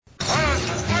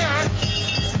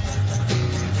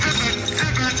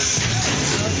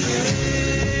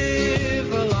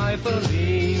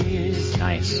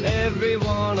Every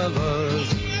one of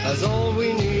us has all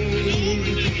we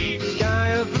need. Sky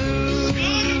of blue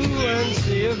and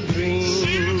sea of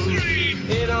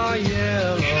green in our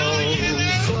yellow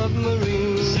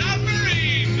submarine.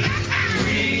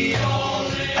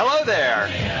 Hello there.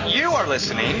 You are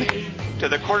listening to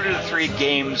the Quarter to Three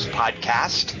Games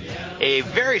podcast, a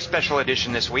very special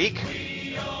edition this week.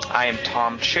 I am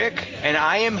Tom Chick, and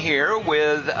I am here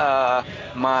with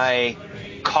my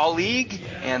colleague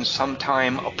and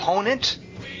sometime opponent,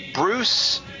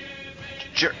 Bruce.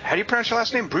 How do you pronounce your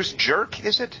last name? Bruce Jerk,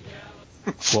 is it?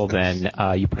 Well, then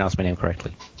you pronounced my name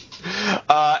correctly.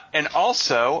 And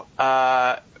also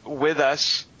with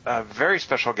us, a very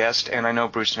special guest, and I know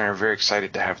Bruce and I are very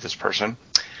excited to have this person,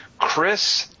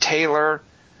 Chris Taylor.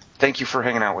 Thank you for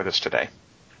hanging out with us today.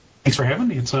 Thanks for having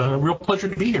me. It's a real pleasure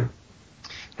to be here.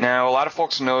 Now, a lot of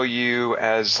folks know you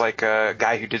as like a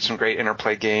guy who did some great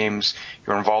Interplay games.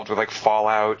 You're involved with like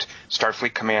Fallout,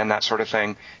 Starfleet Command, that sort of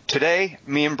thing. Today,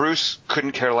 me and Bruce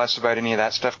couldn't care less about any of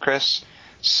that stuff, Chris.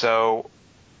 So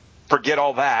forget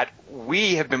all that.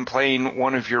 We have been playing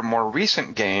one of your more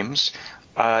recent games,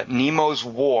 Nemo's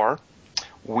War.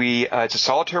 It's a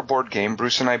solitaire board game.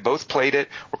 Bruce and I both played it,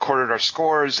 recorded our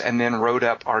scores, and then wrote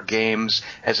up our games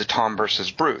as a Tom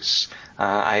versus Bruce.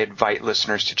 I invite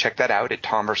listeners to check that out at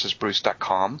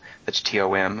tomversusbruce.com. That's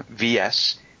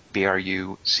TOMVSBRUCE.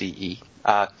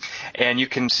 And you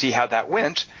can see how that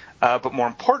went. But more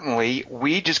importantly,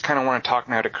 we just kind of want to talk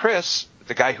now to Chris,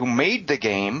 the guy who made the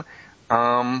game.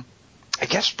 I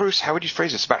guess, Bruce, how would you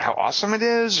phrase this? About how awesome it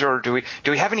is? Or do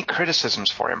we have any criticisms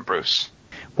for him, Bruce?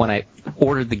 When I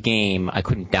ordered the game, I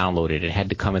couldn't download it. It had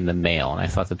to come in the mail, and I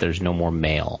thought that there's no more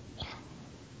mail.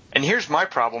 And here's my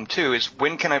problem, too, is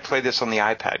when can I play this on the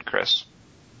iPad, Chris?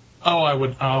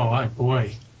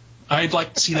 Boy. I'd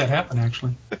like to see that happen,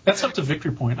 actually. That's up to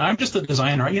Victory Point. I'm just a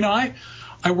designer. You know,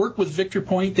 I work with Victory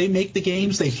Point. They make the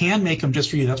games. They hand make them just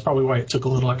for you. That's probably why it took a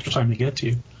little extra time to get to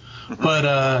you. But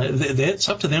it's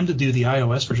up to them to do the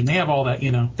iOS version. They have all that,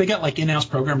 you know. They got, like, in-house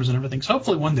programmers and everything. So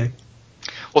hopefully one day.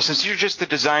 Well, since you're just the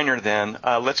designer then,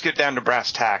 let's get down to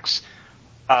brass tacks.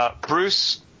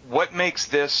 Bruce, what makes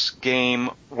this game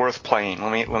worth playing?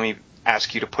 Let me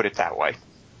ask you to put it that way.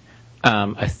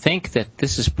 I think that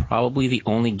this is probably the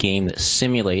only game that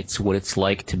simulates what it's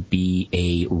like to be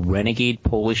a renegade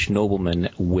Polish nobleman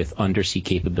with undersea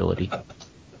capability.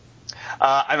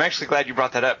 I'm actually glad you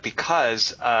brought that up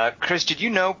because, Chris, did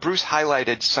you know Bruce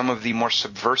highlighted some of the more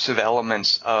subversive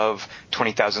elements of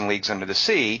 20,000 Leagues Under the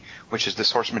Sea, which is the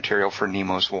source material for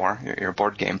Nemo's War, your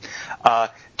board game.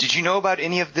 Did you know about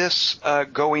any of this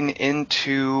going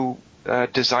into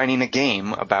designing a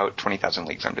game about 20,000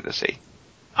 Leagues Under the Sea?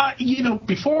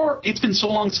 Before, it's been so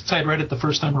long since I'd read it the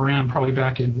first time around, probably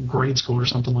back in grade school or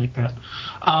something like that,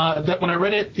 that when I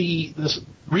read it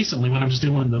recently, when I was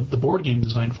doing the board game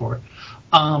design for it,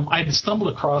 I had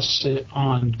stumbled across it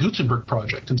on Gutenberg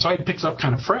Project, and so I picked it up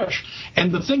kind of fresh.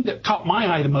 And the thing that caught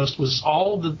my eye the most was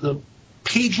all the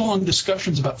page-long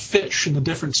discussions about fish and the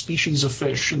different species of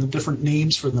fish and the different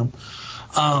names for them.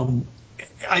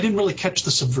 I didn't really catch the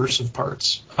subversive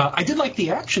parts. I did like the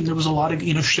action. There was a lot of,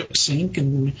 ships sink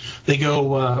and they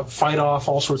go fight off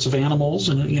all sorts of animals.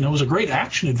 And, it was a great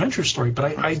action adventure story.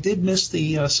 But I did miss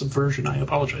the subversion. I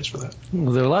apologize for that.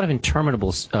 Well, there are a lot of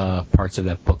interminable parts of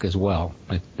that book as well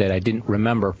that I didn't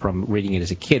remember from reading it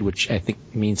as a kid, which I think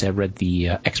means I read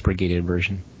the expurgated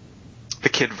version. The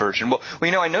kid version. Well,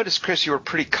 I noticed, Chris, you were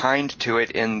pretty kind to it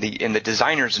in the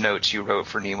designer's notes you wrote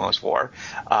for Nemo's War.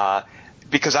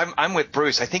 Because I'm with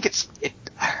Bruce. I think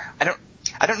I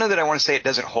don't know that I want to say it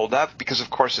doesn't hold up because, of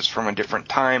course, it's from a different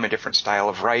time, a different style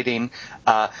of writing.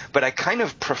 But I kind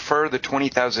of prefer the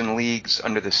 20,000 Leagues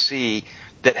Under the Sea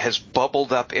that has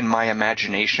bubbled up in my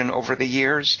imagination over the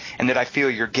years and that I feel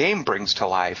your game brings to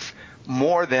life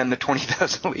more than the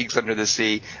 20,000 Leagues Under the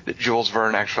Sea that Jules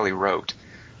Verne actually wrote.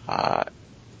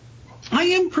 I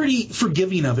am pretty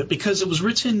forgiving of it because it was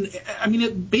written,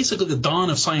 basically the dawn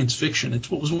of science fiction.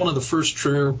 It was one of the first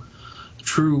true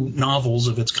novels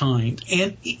of its kind.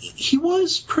 And he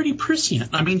was pretty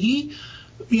prescient. The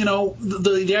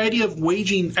idea of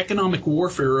waging economic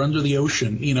warfare under the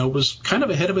ocean, was kind of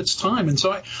ahead of its time. And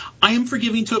so I am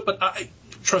forgiving to it, but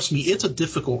trust me, it's a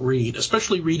difficult read,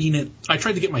 especially reading it. I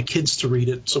tried to get my kids to read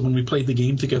it so when we played the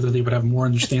game together, they would have more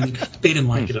understanding. They didn't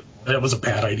like it. That was a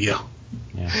bad idea.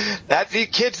 Yeah. The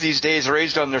kids these days are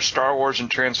raised on their Star Wars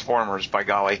and Transformers, by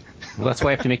golly. Well, that's why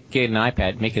I have to make it an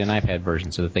iPad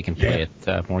version so that they can play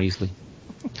it more easily.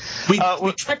 We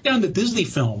tracked down the Disney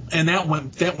film, and that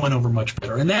went over much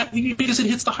better. And that because it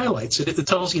hits the highlights. It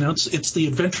tells it's the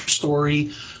adventure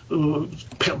story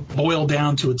boiled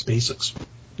down to its basics.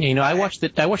 Yeah, I watched the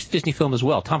Disney film as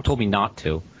well. Tom told me not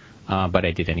to, but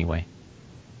I did anyway.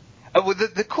 Well,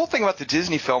 the cool thing about the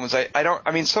Disney film is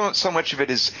so much of it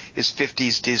is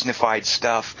 50s Disney-fied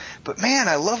stuff, but man,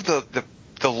 I love the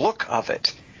look of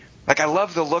it. Like, I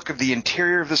love the look of the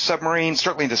interior of the submarine,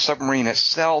 certainly the submarine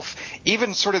itself,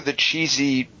 even sort of the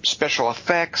cheesy special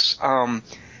effects.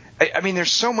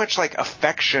 There's so much, like,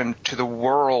 affection to the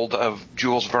world of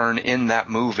Jules Verne in that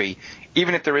movie,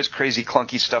 even if there is crazy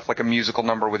clunky stuff like a musical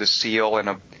number with a seal and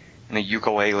a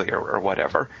ukulele or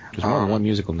whatever. There's more than one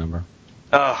musical number.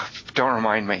 Don't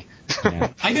remind me. Yeah.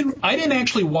 I didn't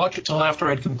actually watch it till after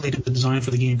I'd completed the design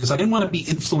for the game because I didn't want to be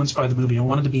influenced by the movie. I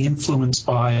wanted to be influenced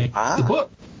by the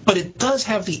book. But it does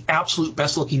have the absolute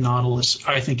best-looking Nautilus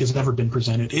I think has ever been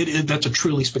presented. That's a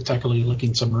truly spectacularly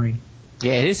looking submarine.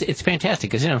 Yeah, it is. It's fantastic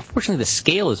because unfortunately the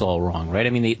scale is all wrong, right? I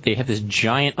mean, they have this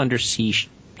giant undersea,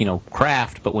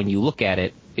 craft, but when you look at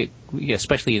it,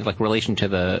 especially in like relation to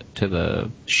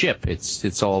the ship,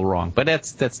 it's all wrong. But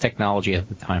that's technology at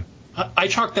the time. I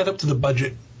chalk that up to the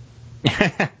budget.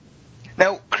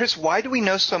 Now, Chris, why do we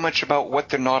know so much about what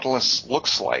the Nautilus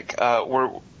looks like?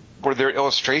 Were there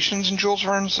illustrations in Jules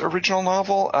Verne's original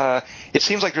novel? It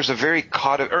seems like there's a very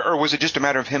or was it just a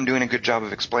matter of him doing a good job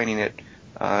of explaining it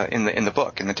in the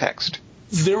book, in the text?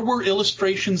 There were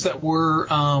illustrations that were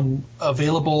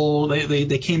available.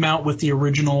 They came out with the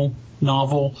original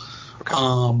novel.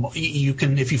 Okay. You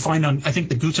can, if you find on, I think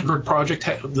the Gutenberg Project,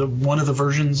 one of the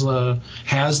versions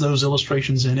has those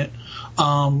illustrations in it.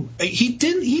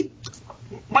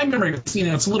 My memory, it's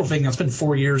a little vague now. It's been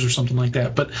 4 years or something like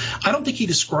that, but I don't think he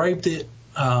described it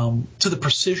to the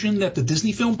precision that the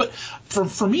Disney film. But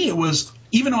for me, it was,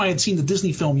 even though I had seen the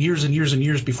Disney film years and years and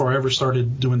years before I ever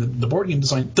started doing the board game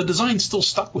design, the design still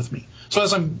stuck with me. So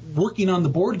as I'm working on the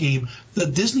board game, the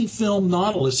Disney film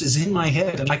Nautilus is in my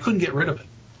head, and I couldn't get rid of it.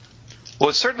 Well,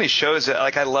 it certainly shows that,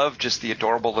 like, I love just the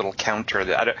adorable little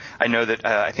counter. I know that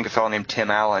I think a fellow named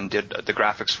Tim Allen did the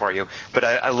graphics for you, but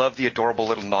I love the adorable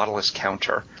little Nautilus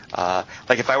counter.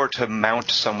 Like, if I were to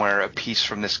mount somewhere a piece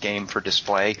from this game for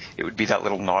display, it would be that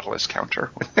little Nautilus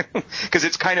counter. Because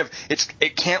it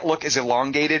can't look as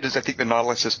elongated as I think the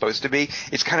Nautilus is supposed to be.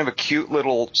 It's kind of a cute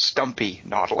little stumpy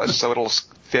Nautilus, so it'll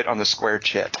fit on the square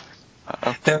chit.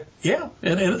 Yeah,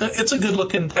 and it's a good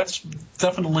looking. That's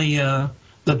definitely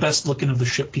the best looking of the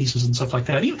ship pieces and stuff like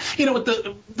that. With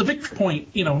the Victory Point,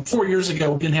 4 years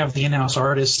ago we didn't have the in-house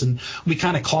artist, and we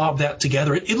kind of clobbed that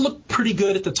together. It looked pretty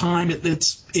good at the time.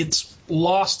 It's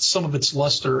lost some of its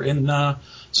luster, and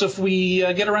so if we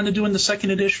get around to doing the second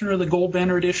edition or the Gold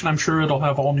Banner edition, I'm sure it'll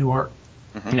have all new art.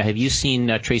 Mm-hmm. Now, have you seen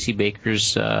Tracy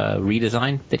Baker's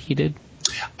redesign that he did?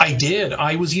 I did.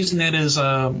 I was using that as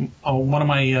one of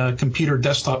my computer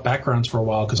desktop backgrounds for a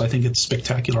while because I think it's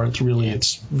spectacular.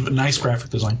 It's nice graphic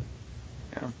design.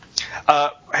 Yeah.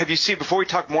 Have you seen, before we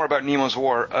talk more about Nemo's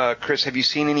War, Chris, have you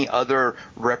seen any other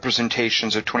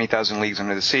representations of 20,000 Leagues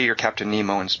Under the Sea or Captain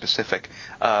Nemo in specific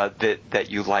that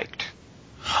you liked?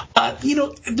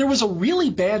 There was a really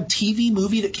bad TV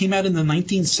movie that came out in the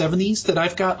 1970s that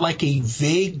I've got like a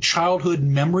vague childhood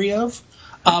memory of.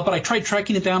 But I tried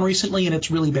tracking it down recently, and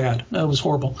it's really bad. It was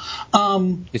horrible.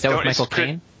 Is that with Michael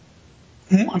Caine?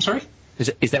 I'm sorry?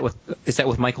 Is that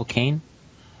with Michael Caine?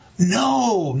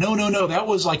 No. That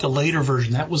was like a later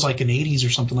version. That was like an 80s or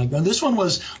something like that. This one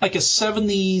was like a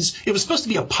 70s. It was supposed to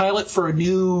be a pilot for a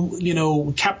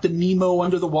new, Captain Nemo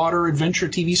Under the Water adventure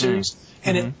TV series,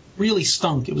 and it really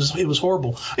stunk. It was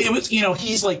horrible. It was,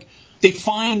 he's like. They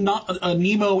find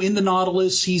Nemo in the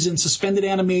Nautilus. He's in suspended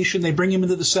animation. They bring him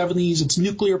into the 70s. It's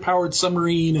nuclear-powered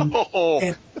submarine, and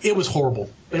it was horrible.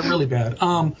 Really bad.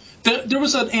 There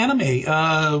was an anime,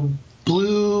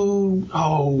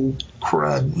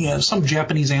 some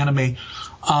Japanese anime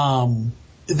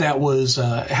that was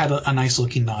had a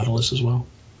nice-looking Nautilus as well.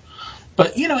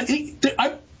 But,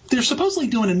 they're supposedly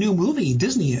doing a new movie,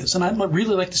 Disney is, and I'd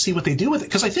really like to see what they do with it,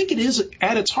 because I think it is,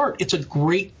 at its heart, it's a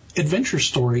great adventure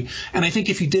story, and I think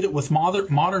if you did it with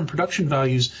modern production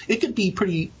values, it could be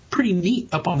pretty neat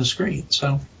up on the screen.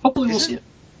 So hopefully we'll see it.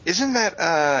 Isn't that,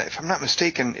 if I'm not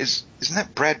mistaken, isn't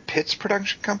that Brad Pitt's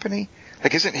production company?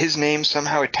 Like, isn't his name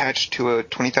somehow attached to a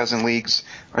 20,000 Leagues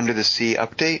Under the Sea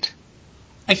update?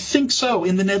 I think so,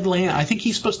 in the Ned Land. I think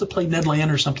he's supposed to play Ned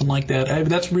Land or something like that.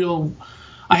 That's real.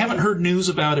 I haven't heard news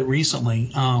about it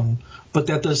recently, but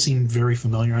that does seem very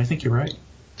familiar. I think you're right.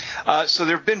 So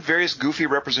there have been various goofy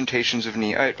representations of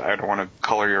Nemo. I don't want to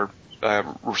color your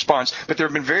response, but there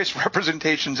have been various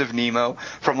representations of Nemo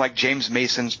from like James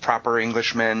Mason's Proper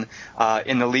Englishman,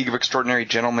 in the League of Extraordinary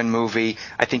Gentlemen movie.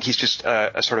 I think he's just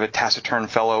a sort of a taciturn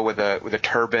fellow with a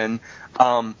turban.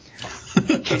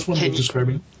 That's one way of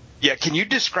describing. Yeah, can you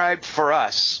describe for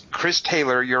us, Chris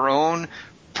Taylor, your own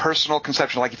personal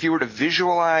conception? Like if you were to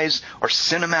visualize or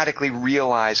cinematically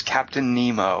realize Captain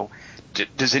Nemo,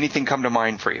 does anything come to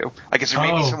mind for you? Like is there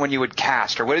maybe someone you would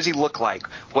cast, or what does he look like?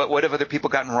 What have other people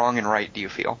gotten wrong and right, do you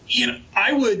feel?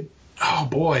 I would, oh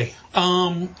boy.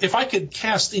 If I could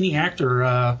cast any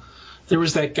actor, there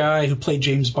was that guy who played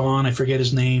James Bond, I forget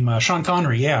his name, Sean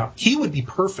Connery, yeah. He would be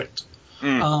perfect.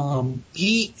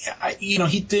 He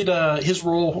did his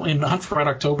role in Hunt for Red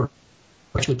October,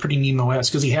 actually pretty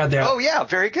Nemo-esque, because he had that. Oh yeah,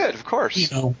 very good, of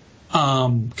course.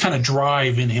 Kind of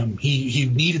drive in him. He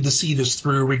needed to see this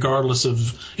through, regardless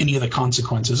of any of the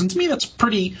consequences. And to me,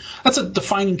 that's a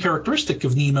defining characteristic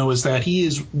of Nemo, is that he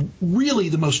is really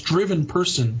the most driven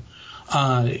person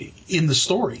in the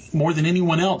story. More than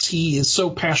anyone else, he is so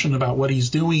passionate about what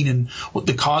he's doing and what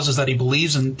the causes that he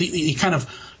believes in. He kind of,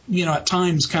 at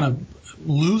times, kind of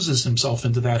loses himself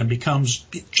into that and becomes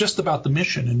just about the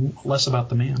mission and less about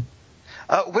the man.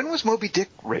 When was Moby Dick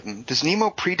written? Does Nemo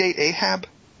predate Ahab?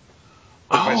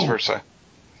 Or vice versa?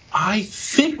 I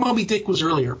think Moby Dick was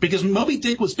earlier, because Moby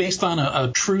Dick was based on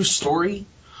a true story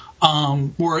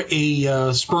where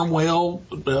a sperm whale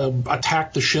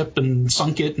attacked the ship and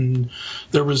sunk it, and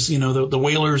there was, the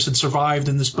whalers had survived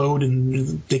in this boat,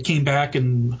 and they came back,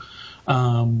 and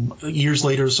years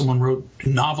later someone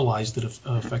novelized it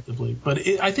effectively. But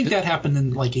I think that happened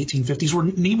in like 1850s, where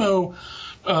Nemo,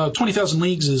 20,000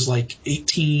 Leagues is like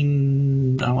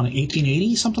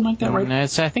 1880, something like that, right? I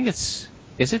think it's.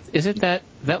 Is it that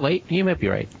late? You might be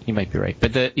right.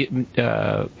 But I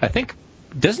think,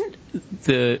 doesn't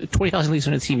the 20,000 Leagues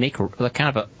Under the Sea make a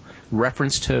kind of a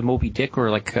reference to Moby Dick,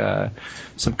 or like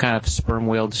some kind of sperm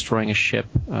whale destroying a ship?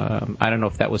 I don't know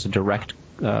if that was a direct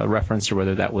reference or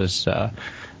whether that was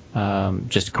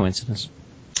just a coincidence.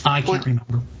 I can't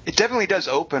remember. It definitely does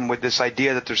open with this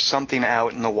idea that there's something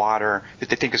out in the water that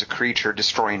they think is a creature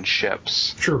destroying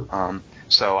ships. Sure.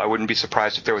 So I wouldn't be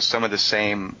surprised if there was some of the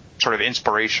same sort of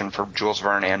inspiration for Jules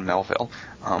Verne and Melville.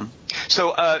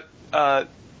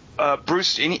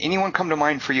 Bruce, anyone come to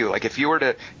mind for you? Like if you were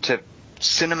to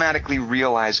cinematically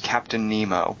realize Captain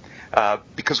Nemo,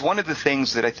 because one of the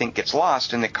things that I think gets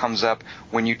lost and that comes up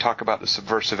when you talk about the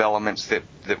subversive elements that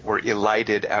were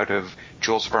elided out of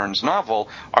Jules Verne's novel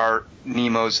are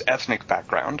Nemo's ethnic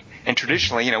background. And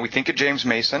traditionally, we think of James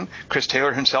Mason. Chris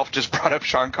Taylor himself just brought up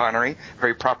Sean Connery,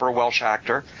 very proper Welsh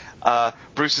actor.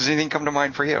 Bruce, does anything come to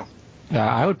mind for you?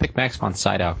 I would pick Max von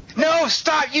Sydow. No,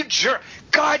 stop, you jerk.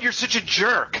 God, you're such a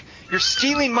jerk. You're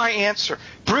stealing my answer.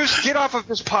 Bruce, get off of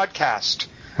this podcast.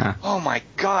 Huh. Oh, my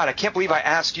God. I can't believe I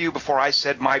asked you before I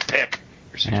said my pick.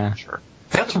 You're such a jerk.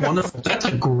 That's wonderful. That's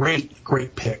a great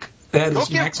pick. That is,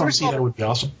 Max von Sydow would be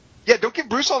awesome. Yeah, don't give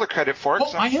Bruce all the credit for it.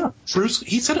 Oh, I am. Bruce,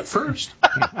 he said it first.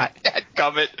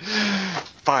 Dadgummit.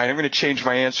 Fine, I'm going to change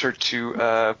my answer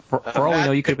to... for all we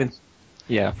know, you could have been...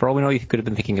 Yeah, for all we know, you could have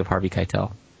been thinking of Harvey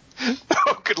Keitel.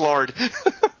 Oh, good Lord.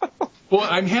 Well,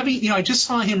 I'm having, I just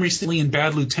saw him recently in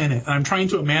Bad Lieutenant, and I'm trying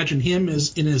to imagine him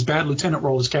as in his Bad Lieutenant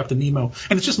role as Captain Nemo,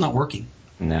 and it's just not working.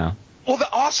 No. Well,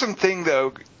 the awesome thing,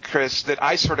 though, Chris, that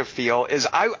I sort of feel is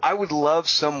I would love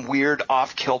some weird,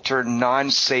 off-kilter,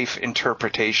 non-safe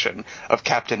interpretation of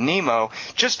Captain Nemo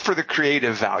just for the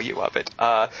creative value of it.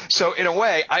 So in a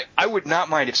way, I would not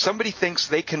mind if somebody thinks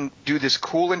they can do this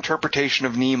cool interpretation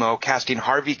of Nemo casting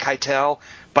Harvey Keitel.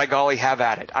 By golly, have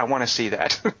at it. I want to see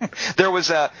that. There was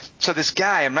this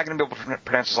guy, I'm not going to be able to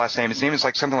pronounce his last name. His name is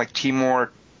like something like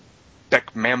Timur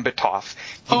Bekmambetov.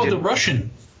 The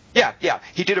Russian. Yeah.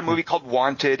 He did a movie called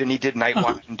Wanted, and he did Night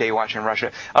Watch and Day Watch in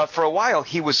Russia. For a while,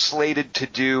 he was slated to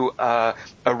do a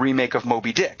remake of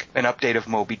Moby Dick, an update of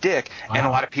Moby Dick. Wow. And a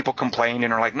lot of people complained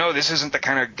and are like, no, this isn't the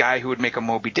kind of guy who would make a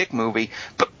Moby Dick movie.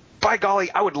 But by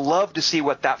golly, I would love to see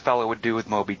what that fellow would do with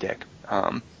Moby Dick.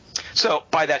 So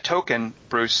by that token,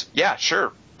 Bruce, yeah,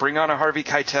 sure. Bring on a Harvey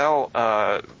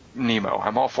Keitel Nemo.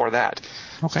 I'm all for that.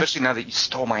 Okay. Especially now that you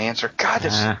stole my answer. God,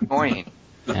 that's so annoying.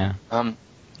 Yeah.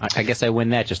 I guess I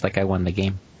win that just like I won the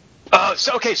game.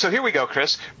 So here we go,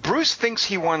 Chris. Bruce thinks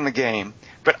he won the game,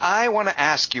 but I want to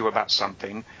ask you about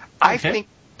something. Okay. I think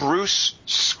Bruce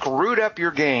screwed up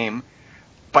your game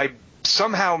by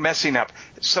somehow messing up.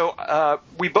 So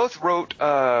we both wrote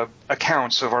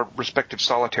accounts of our respective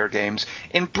solitaire games.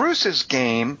 In Bruce's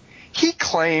game, he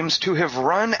claims to have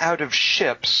run out of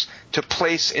ships to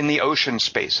place in the ocean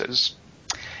spaces.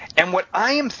 And what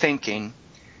I am thinking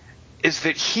is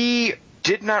that he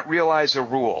did not realize a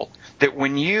rule that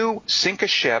when you sink a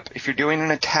ship, if you're doing an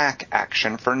attack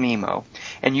action for Nemo,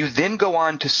 and you then go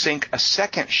on to sink a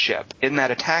second ship in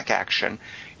that attack action,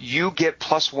 you get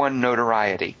 +1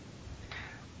 notoriety,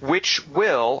 which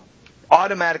will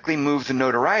automatically move the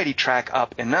notoriety track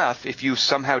up enough if you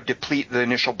somehow deplete the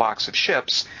initial box of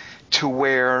ships to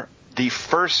where the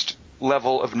first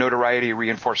level of notoriety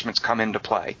reinforcements come into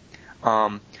play.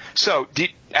 So,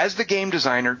 as the game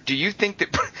designer, do you think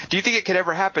it could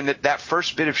ever happen that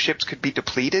first bit of ships could be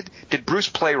depleted? Did Bruce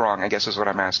play wrong, I guess is what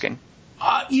I'm asking.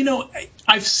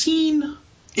 I've seen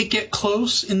it get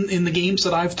close in the games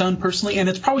that I've done personally, and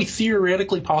it's probably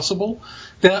theoretically possible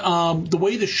that the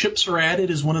way the ships are added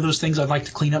is one of those things I'd like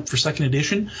to clean up for second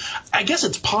edition. I guess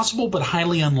it's possible, but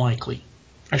highly unlikely.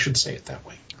 I should say it that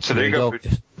way. So there you go.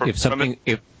 If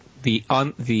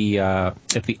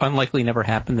the unlikely never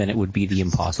happened, then it would be the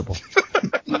impossible.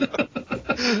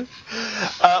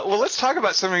 Well, let's talk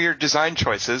about some of your design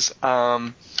choices.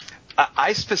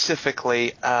 I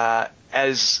specifically,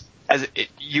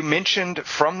 you mentioned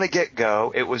from the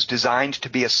get-go, it was designed to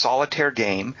be a solitaire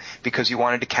game because you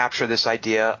wanted to capture this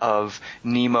idea of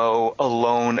Nemo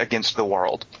alone against the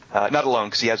world. Not alone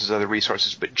because he has his other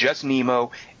resources, but just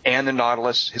Nemo and the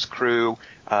Nautilus, his crew,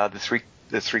 the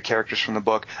three characters from the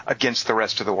book against the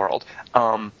rest of the world.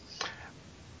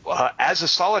 As a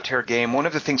solitaire game, one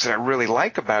of the things that I really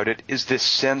like about it is this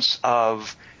sense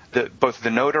of both the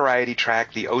notoriety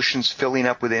track, the oceans filling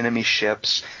up with enemy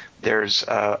ships. There's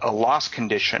a loss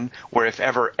condition where if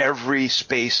ever every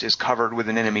space is covered with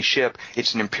an enemy ship,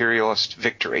 it's an imperialist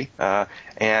victory.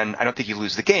 And I don't think you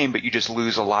lose the game, but you just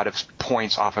lose a lot of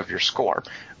points off of your score.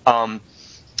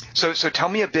 So tell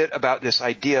me a bit about this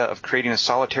idea of creating a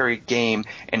solitary game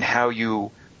and how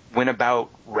you went about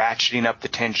ratcheting up the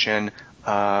tension,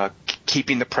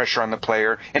 keeping the pressure on the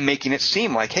player, and making it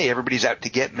seem like, hey, everybody's out to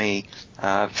get me,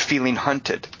 feeling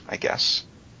hunted, I guess.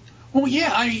 Well,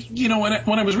 yeah,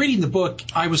 when I was reading the book,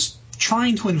 I was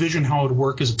trying to envision how it would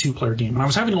work as a two-player game, and I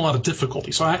was having a lot of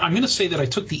difficulty. So I'm going to say that I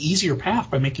took the easier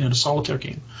path by making it a solitaire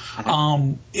game.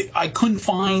 I couldn't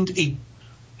find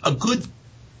a good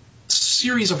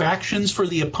series of actions for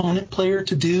the opponent player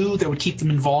to do that would keep them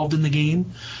involved in the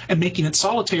game. And making it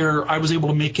solitaire, I was able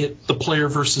to make it the player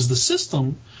versus the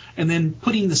system. And then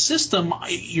putting the system,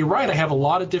 you're right, I have a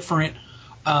lot of different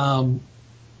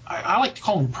I like to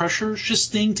call them pressures,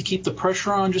 just things to keep the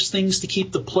pressure on, just things to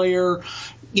keep the player,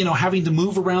 having to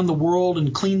move around the world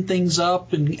and clean things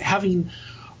up and having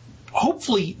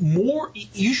hopefully more.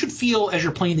 You should feel as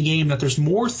you're playing the game that there's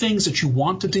more things that you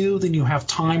want to do than you have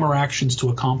time or actions to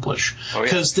accomplish.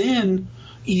 Because then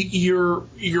you're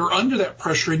under that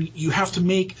pressure and you have to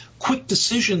make quick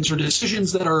decisions or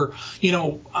decisions that are,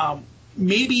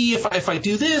 maybe if I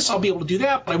do this, I'll be able to do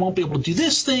that, but I won't be able to do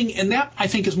this thing. And that, I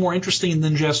think, is more interesting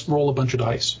than just roll a bunch of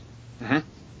dice.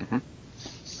 Mm-hmm. Mm-hmm.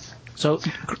 So,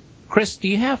 Chris, do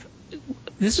you have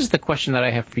 – this is the question that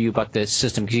I have for you about the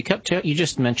system, because you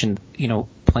just mentioned,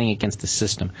 playing against the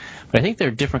system. But I think there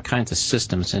are different kinds of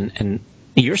systems. And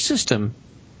your system,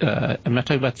 I'm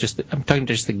talking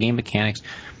just the game mechanics.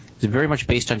 It's very much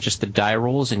based on just the die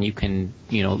rolls, and you can,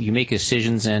 you make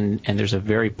decisions, and there's a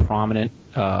very prominent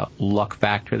luck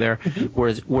factor there.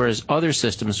 Mm-hmm. Whereas other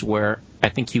systems where I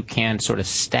think you can sort of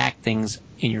stack things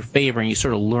in your favor, and you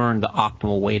sort of learn the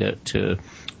optimal way to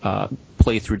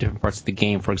play through different parts of the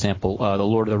game. For example, the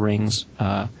Lord of the Rings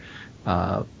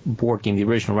board game, the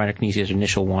original Reiner Knizia's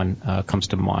initial one comes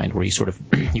to mind, where you're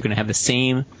going to have the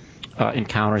same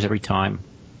encounters every time,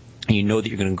 and you know that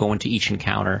you're going to go into each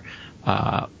encounter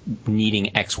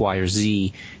needing X, Y, or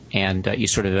Z, and you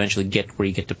sort of eventually get where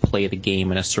you get to play the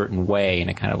game in a certain way, and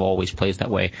it kind of always plays that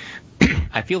way.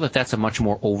 I feel that that's a much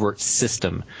more overt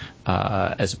system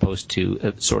as opposed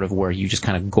to sort of where you just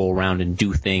kind of go around and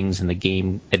do things, and the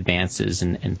game advances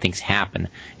and things happen,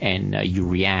 and you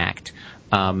react.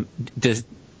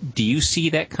 Do you see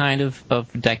that kind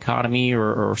of dichotomy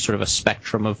or sort of a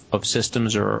spectrum of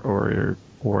systems or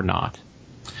not?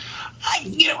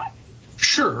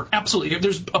 Sure, absolutely.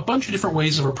 There's a bunch of different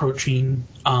ways of approaching,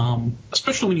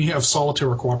 especially when you have solitaire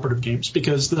or cooperative games,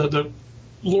 because the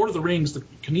Lord of the Rings, the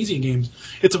Knizia games,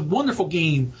 it's a wonderful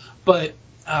game, but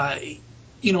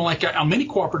like on many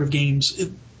cooperative games,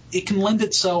 it can lend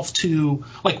itself to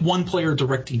like one player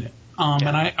directing it.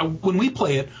 And when we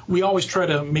play it, we always try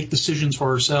to make decisions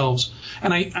for ourselves.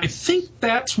 And I think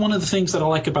that's one of the things that I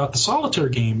like about the solitaire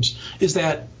games is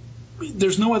that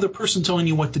there's no other person telling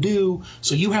you what to do,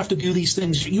 so you have to do these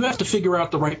things. You have to figure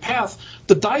out the right path.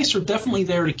 The dice are definitely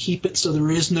there to keep it so there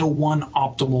is no one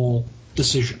optimal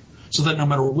decision, so that no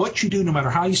matter what you do, no matter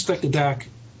how you stack the deck,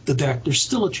 there's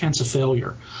still a chance of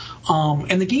failure.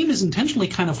 And the game is intentionally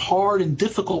kind of hard and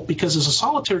difficult because as a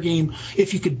solitaire game,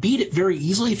 if you could beat it very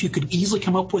easily, if you could easily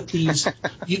come up with these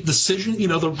decision,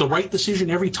 the right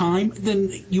decision every time,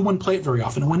 then you wouldn't play it very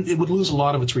often. It would lose a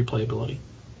lot of its replayability.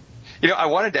 I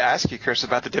wanted to ask you, Chris,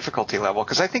 about the difficulty level,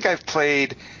 because I think I've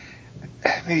played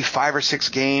maybe 5 or 6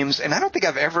 games, and I don't think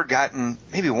I've ever gotten,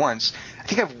 maybe once, I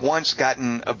think I've once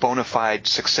gotten a bona fide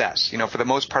success. For the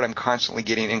most part, I'm constantly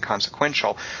getting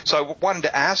inconsequential. So I wanted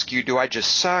to ask you, do I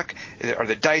just suck? Are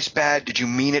the dice bad? Did you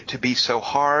mean it to be so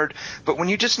hard? But when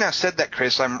you just now said that,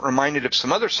 Chris, I'm reminded of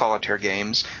some other solitaire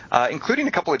games, including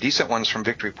a couple of decent ones from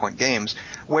Victory Point Games,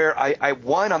 where I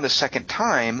won on the second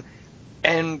time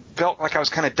and felt like I was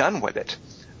kind of done with it.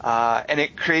 And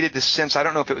it created this sense, I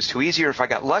don't know if it was too easy or if I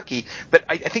got lucky, but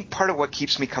I think part of what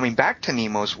keeps me coming back to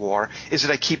Nemo's War is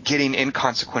that I keep getting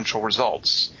inconsequential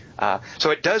results. So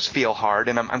it does feel hard,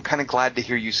 and I'm kind of glad to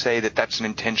hear you say that that's an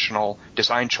intentional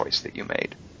design choice that you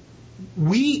made.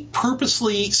 We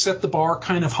purposely set the bar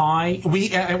kind of high.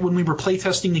 When we were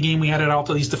playtesting the game, we had it out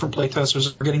to these different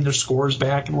playtesters, we're getting their scores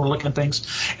back, and we're looking at things.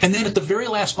 And then at the very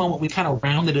last moment, we kind of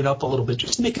rounded it up a little bit,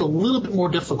 just to make it a little bit more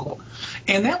difficult.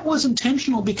 And that was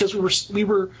intentional because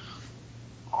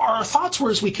our thoughts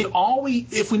were we could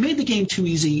always, if we made the game too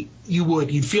easy,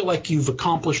 you'd feel like you've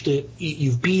accomplished it,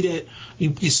 you've beat it,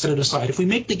 you set it aside. If we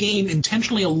make the game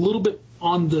intentionally a little bit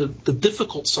on the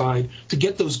difficult side to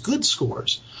get those good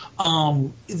scores,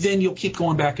 then you'll keep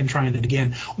going back and trying it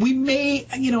again. We may,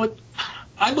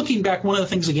 I'm looking back, one of the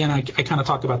things, again, I kind of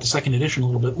talk about the second edition a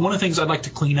little bit. One of the things I'd like to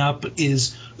clean up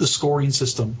is the scoring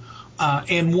system.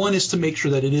 And one is to make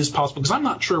sure that it is possible, because I'm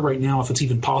not sure right now if it's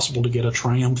even possible to get a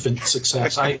triumphant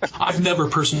success. I've never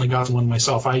personally gotten one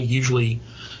myself. I usually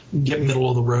get middle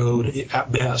of the road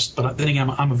at best, but then again,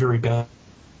 I'm a very bad.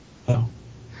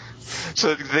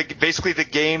 So basically the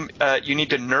game, you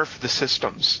need to nerf the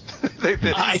systems.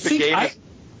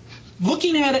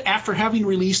 Looking at it after having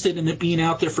released it and it being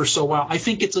out there for so while, I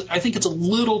think it's a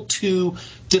little too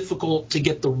difficult to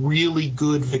get the really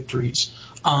good victories.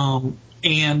 And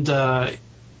that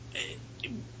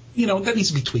needs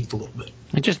to be tweaked a little bit.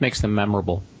 It just makes them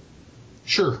memorable.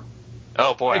 Sure.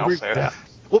 Oh, boy, I'll say that.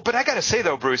 Well, but I got to say,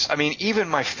 though, Bruce, I mean, even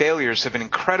my failures have been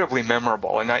incredibly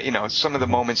memorable. And, some of the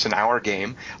moments in our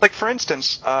game, like, for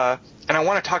instance, and I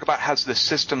want to talk about how the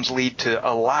systems lead to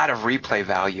a lot of replay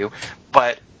value,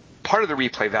 but part of the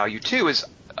replay value, too, is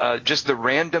just the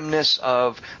randomness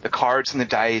of the cards and the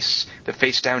dice, the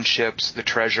face-down ships, the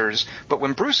treasures. But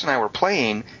when Bruce and I were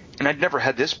playing, and I'd never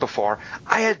had this before,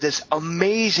 I had this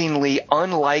amazingly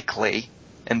unlikely,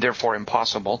 and therefore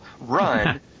impossible,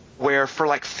 run where for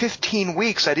like 15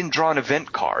 weeks I didn't draw an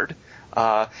event card.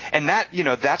 And that,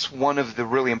 that's one of the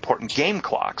really important game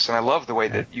clocks. And I love the way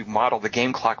that you model the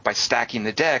game clock by stacking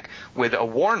the deck with a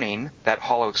warning, that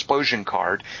hollow explosion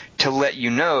card, to let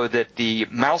you know that the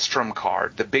Maelstrom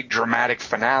card, the big dramatic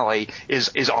finale,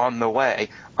 is on the way.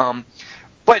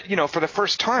 But, for the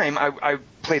first time I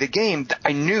played a game,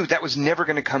 I knew that was never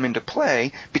going to come into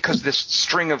play because this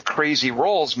string of crazy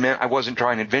rolls meant I wasn't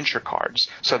drawing adventure cards.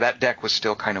 So that deck was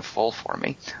still kind of full for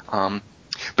me.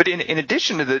 But in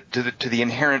addition to the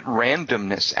inherent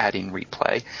randomness adding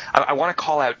replay, I want to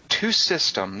call out 2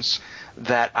 systems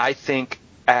that I think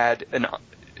add a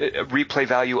replay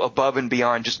value above and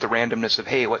beyond just the randomness of,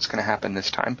 hey, what's going to happen this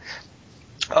time?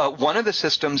 One of the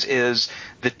systems is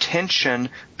the tension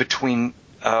between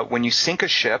when you sink a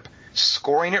ship,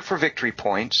 scoring it for victory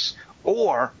points,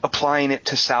 or applying it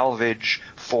to salvage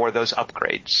for those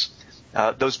upgrades.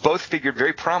 Those both figured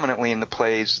very prominently in the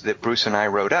plays that Bruce and I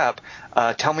wrote up.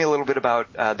 Tell me a little bit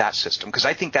about that system, because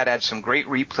I think that adds some great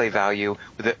replay value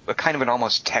with a kind of an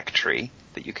almost tech tree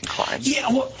that you can climb. Yeah,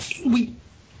 well,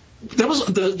 that was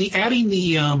the adding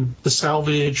the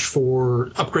salvage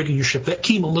for upgrading your ship. That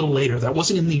came a little later. That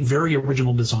wasn't in the very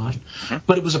original design,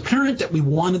 but it was apparent that we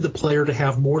wanted the player to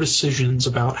have more decisions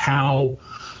about how.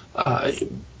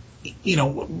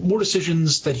 More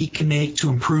decisions that he can make to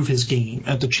improve his game,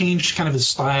 to change kind of his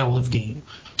style of game,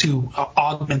 to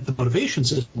augment the motivation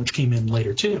system, which came in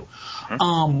later too.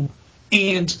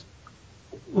 And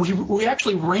we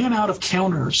actually ran out of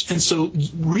counters, and so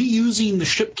reusing the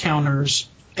ship counters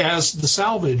as the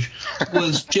salvage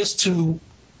was just to,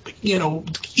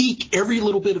 eke every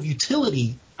little bit of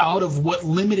utility out of what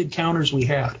limited counters we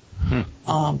had.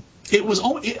 It was,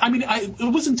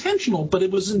 it was intentional, but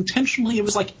it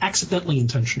was like accidentally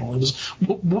intentional. It was,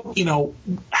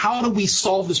 how do we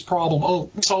solve this problem? Oh,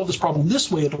 solve this problem this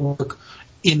way, it'll work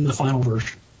in the final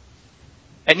version.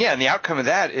 And the outcome of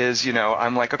that is,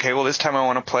 I'm like, okay, well, this time I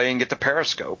want to play and get the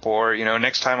periscope, or,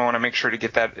 next time I want to make sure to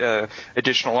get that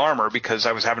additional armor because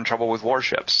I was having trouble with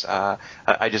warships.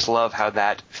 I just love how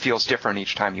that feels different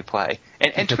each time you play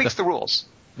and tweaks the rules.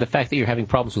 The fact that you're having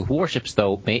problems with warships,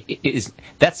 though,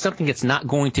 that's something that's not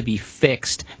going to be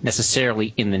fixed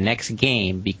necessarily in the next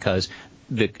game, because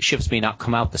the ships may not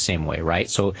come out the same way, right?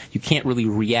 So you can't really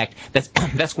react.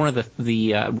 That's one of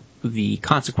the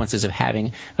consequences of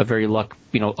having a lot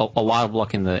of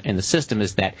luck in the system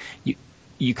is that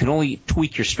you can only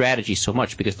tweak your strategy so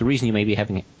much, because the reason you maybe have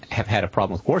had a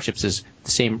problem with warships is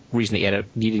the same reason that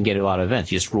you didn't get a lot of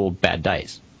events. You just rolled bad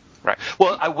dice. Right.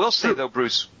 Well, I will say though,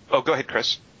 Bruce. Oh, go ahead,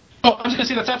 Chris. Oh, I was going to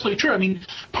say that's absolutely true. I mean,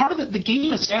 part of the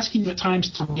game is asking you at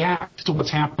times to react to what's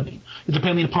happening,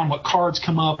 depending upon what cards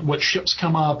come up, what ships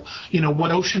come up,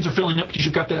 what oceans are filling up, because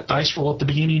you've got that dice roll at the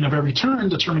beginning of every turn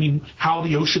determining how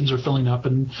the oceans are filling up,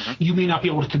 and you may not be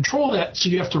able to control that, so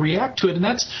you have to react to it. And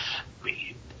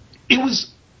it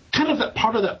was kind of that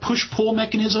part of that push-pull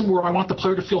mechanism where I want the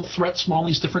player to feel threats from all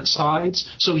these different sides.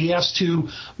 So he has to,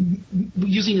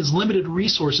 using his limited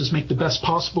resources, make the best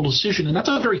possible decision. And that's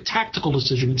a very tactical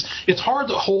decision. It's hard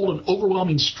to hold an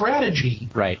overwhelming strategy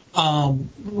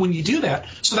when you do that.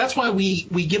 So that's why we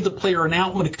give the player an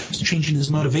out when it comes to changing his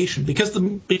motivation.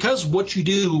 Because what you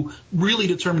do really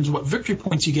determines what victory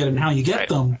points you get and how you get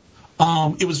them.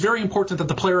 It was very important that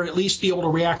the player at least be able to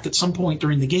react at some point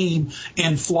during the game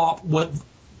and flop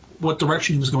what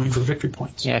direction he was going for victory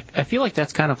points. Yeah, I feel like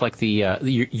that's kind of like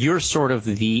you're sort of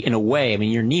in a way, I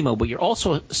mean, you're Nemo, but you're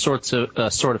also sort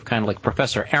of kind of like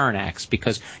Professor Aronnax,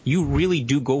 because you really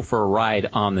do go for a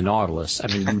ride on the Nautilus. I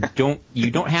mean,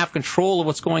 you don't have control of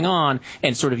what's going on,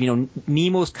 and sort of,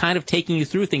 Nemo's kind of taking you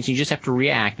through things. You just have to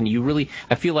react, and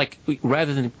I feel like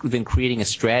rather than creating a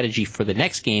strategy for the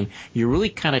next game, you're really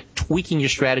kind of tweaking your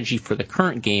strategy for the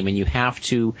current game, and you have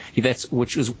to.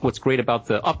 Which is what's great about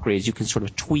the upgrades. You can sort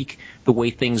of tweak the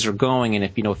way things are going, and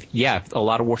if a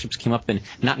lot of warships came up, then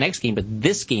not next game, but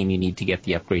this game you need to get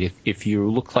the upgrade. If you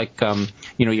look like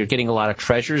you're getting a lot of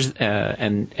treasures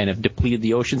and have depleted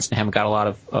the oceans and haven't got a lot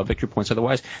of victory points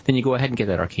otherwise, then you go ahead and get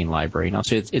that arcane library.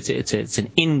 So it's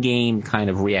an in-game kind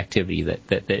of reactivity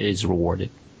that is rewarded.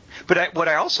 But what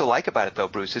I also like about it, though,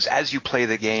 Bruce, is as you play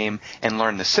the game and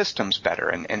learn the systems better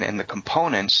and the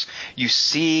components, you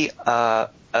see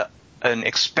an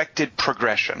expected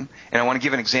progression. And I want to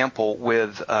give an example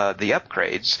with the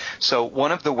upgrades. So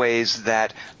one of the ways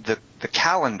that the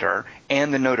calendar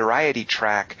and the notoriety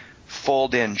track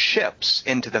fold in ships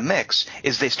into the mix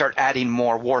is they start adding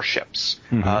more warships.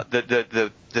 Mm-hmm.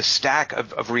 The stack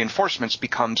of reinforcements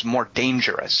becomes more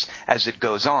dangerous as it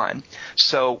goes on.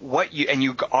 So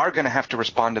you are going to have to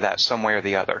respond to that some way or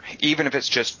the other, even if it's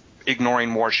just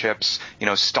ignoring warships,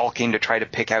 stalking to try to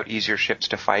pick out easier ships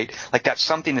to fight. Like, that's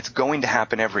something that's going to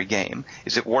happen every game,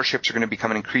 is that warships are going to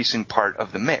become an increasing part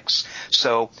of the mix.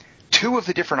 So two of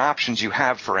the different options you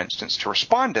have, for instance, to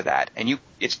respond to that, and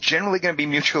it's generally going to be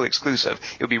mutually exclusive.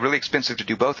 It would be really expensive to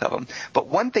do both of them. But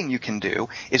one thing you can do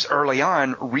is early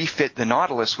on refit the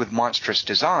Nautilus with monstrous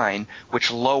design, which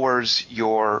lowers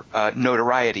your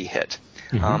notoriety hit.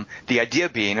 Mm-hmm. The idea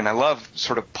being, and I love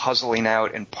sort of puzzling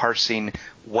out and parsing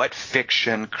what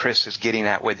fiction Chris is getting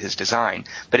at with his design,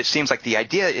 but it seems like the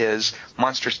idea is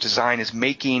monstrous design is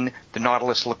making the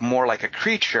Nautilus look more like a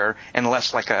creature and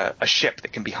less like a ship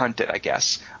that can be hunted, I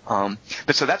guess.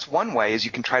 But so that's one way, is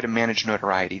you can try to manage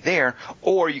notoriety there,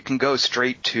 or you can go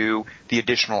straight to the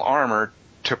additional armor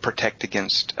to protect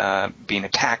against being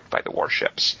attacked by the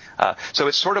warships. So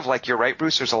it's sort of like, you're right,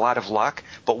 Bruce, there's a lot of luck,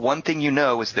 but one thing you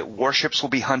know is that warships will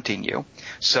be hunting you.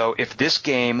 So if this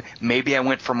game, maybe I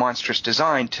went for monstrous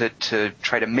design to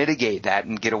try to mitigate that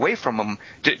and get away from them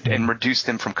and reduce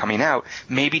them from coming out,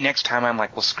 maybe next time I'm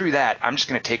like, well, screw that, I'm just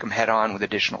going to take them head on with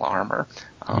additional armor.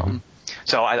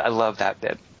 So I love that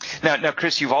bit. Now,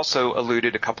 Chris, you've also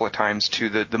alluded a couple of times to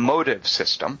the motive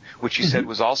system, which you said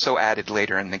was also added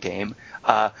later in the game.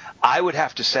 I would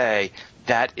have to say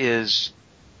that is,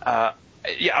 I'll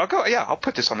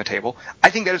put this on the table.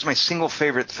 I think that is my single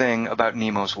favorite thing about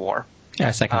Nemo's War. Yeah,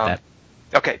 I second that.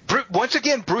 Okay, once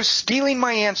again, Bruce stealing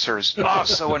my answers. Oh,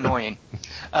 so annoying.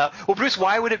 Well, Bruce,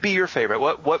 why would it be your favorite?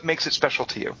 What makes it special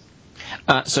to you?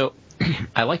 So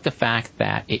I like the fact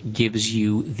that it gives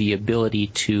you the ability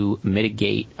to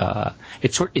mitigate.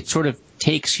 It sort of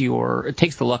takes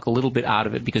the luck a little bit out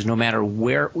of it, because no matter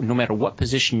what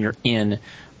position you're in,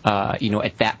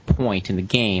 at that point in the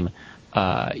game,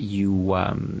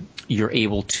 you're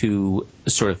able to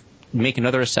sort of make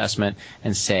another assessment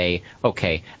and say,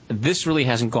 okay, this really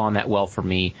hasn't gone that well for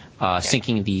me.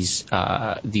 Sinking these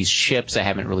ships, I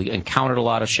haven't really encountered a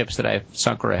lot of ships that I've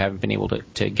sunk, or I haven't been able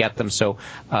to get them. So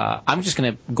I'm just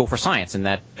going to go for science, and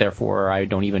that therefore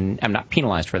I'm not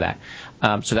penalized for that.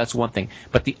 So that's one thing.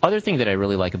 But the other thing that I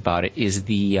really like about it is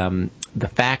the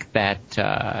fact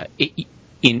that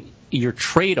in your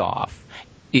trade-off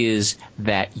is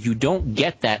that you don't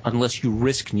get that unless you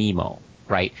risk Nemo.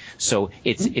 right? So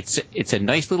it's a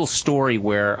nice little story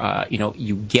where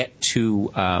you get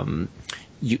to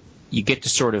you get to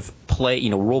sort of play,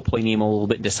 role play Nemo a little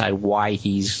bit and decide why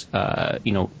he's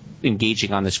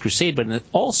engaging on this crusade, but then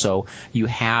also you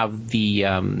have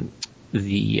a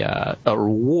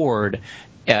reward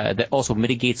that also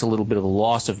mitigates a little bit of the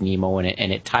loss of Nemo,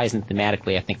 and it ties in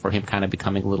thematically, I think, for him kind of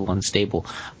becoming a little unstable.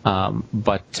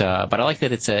 But I like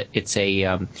that it's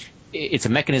a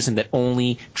mechanism that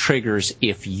only triggers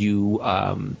if you've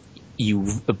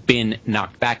been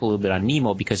knocked back a little bit on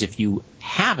Nemo, because if you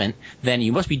haven't, then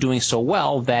you must be doing so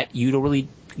well that you don't really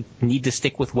need to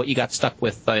stick with what you got stuck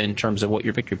with in terms of what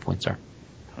your victory points are.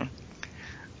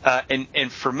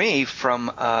 And for me,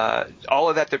 from all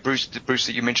of that Bruce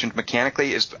that you mentioned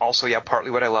mechanically is also partly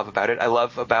what I love about it. I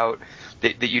love about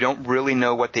that you don't really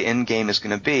know what the end game is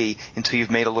going to be until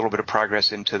you've made a little bit of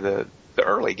progress into the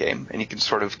early game, and you can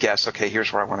sort of guess, okay,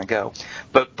 here's where I want to go.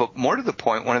 But more to the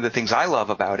point, one of the things I love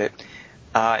about it,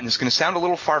 and it's going to sound a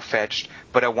little far-fetched,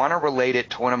 but I want to relate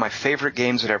it to one of my favorite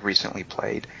games that I've recently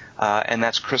played, and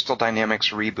that's Crystal Dynamics'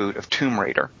 reboot of Tomb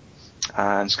Raider.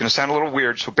 It's going to sound a little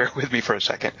weird, so bear with me for a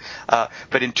second.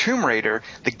 But in Tomb Raider,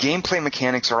 the gameplay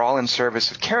mechanics are all in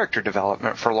service of character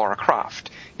development for Lara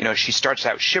Croft. She starts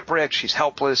out shipwrecked, she's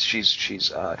helpless,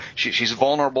 she's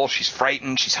vulnerable, she's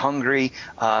frightened, she's hungry.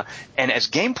 And as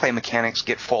gameplay mechanics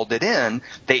get folded in,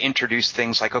 they introduce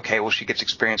things like, okay, well, she gets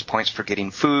experience points for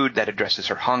getting food, that addresses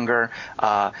her hunger.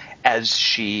 As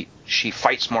she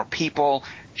fights more people,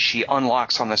 she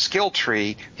unlocks on the skill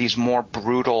tree these more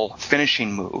brutal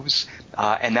finishing moves,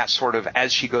 and that sort of,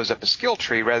 as she goes up a skill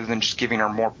tree, rather than just giving her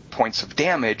more points of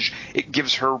damage, it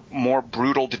gives her more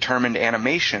brutal, determined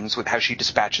animations with how she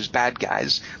dispatches bad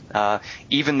guys.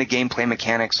 Even the gameplay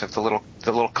mechanics of the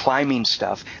little climbing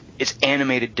stuff, it's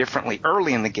animated differently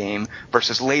early in the game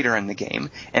versus later in the game.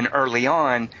 And early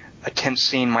on, a tense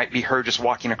scene might be her just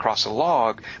walking across a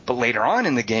log, but later on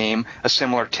in the game, a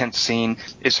similar tense scene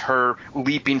is her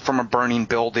leaping from a burning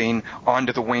building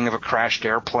onto the wing of a crashed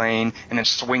airplane and then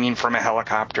swinging from a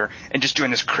helicopter and just doing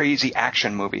this crazy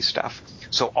action movie stuff.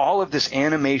 So all of this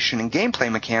animation and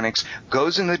gameplay mechanics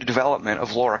goes in the development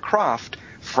of Lara Croft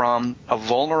from a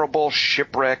vulnerable,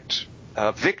 shipwrecked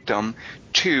victim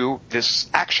to this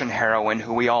action heroine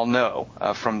who we all know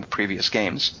from the previous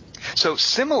games. So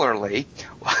similarly,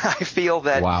 I feel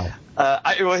that. Wow.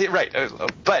 Right.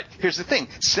 But here's the thing.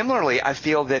 Similarly, I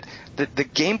feel that the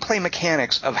gameplay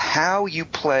mechanics of how you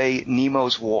play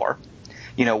Nemo's War,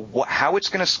 how it's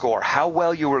going to score, how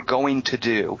well you are going to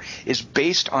do, is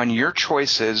based on your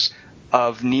choices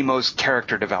of Nemo's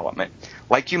character development.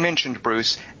 Like you mentioned,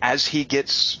 Bruce, as he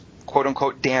gets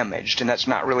quote-unquote damaged, and that's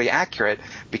not really accurate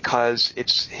because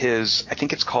it's I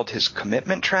think it's called his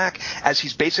commitment track. As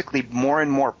he's basically more and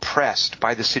more pressed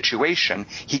by the situation,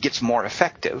 he gets more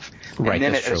effective. Right, and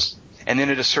then that's true. And then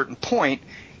at a certain point,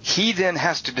 he then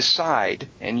has to decide,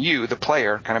 and you, the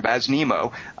player, kind of as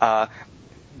Nemo,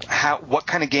 what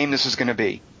kind of game this is going to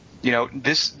be.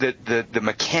 The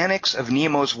mechanics of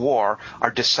Nemo's War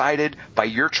are decided by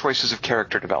your choices of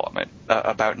character development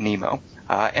about Nemo.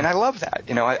 And I love that.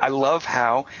 I love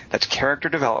how that's character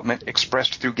development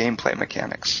expressed through gameplay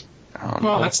mechanics.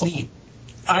 Well, that's neat.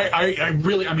 I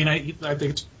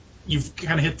think you've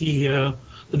kind of hit the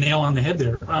nail on the head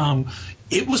there.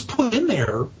 It was put in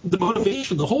there, the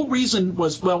motivation. The whole reason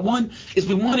was, well, one is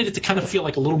we wanted it to kind of feel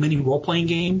like a little mini role-playing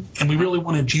game, and we really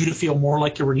wanted you to feel more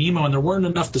like you were Nemo, and there weren't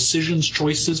enough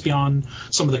choices beyond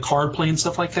some of the card play and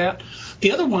stuff like that.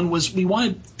 The other one was we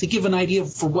wanted to give an idea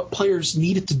for what players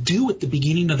needed to do at the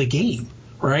beginning of the game,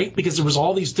 right? Because there was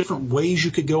all these different ways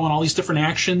you could go and all these different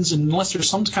actions, and unless there's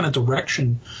some kind of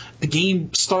direction, the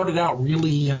game started out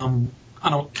really kind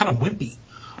of wimpy.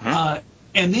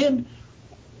 And then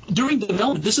during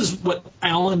development, this is what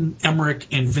Alan Emmerich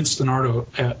and Vince DiNardo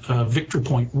at Victory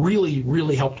Point really,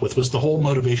 really helped with, was the whole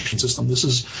motivation system. This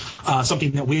is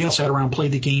something that we all sat around,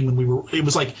 played the game, and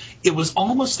it was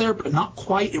almost there, but not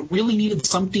quite. It really needed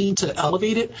something to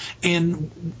elevate it,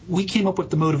 and we came up with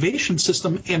the motivation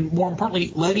system, and more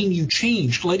importantly, letting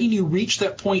you reach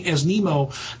that point as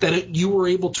Nemo that you were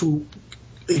able to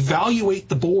evaluate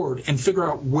the board and figure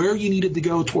out where you needed to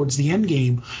go towards the end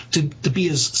game to be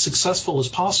as successful as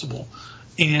possible.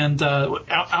 And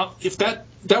if that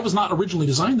was not originally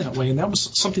designed that way, and that was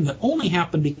something that only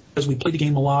happened because we played the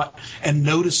game a lot and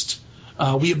noticed,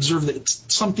 we observed that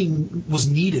something was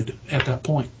needed at that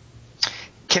point.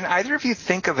 Can either of you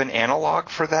think of an analog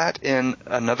for that in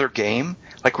another game?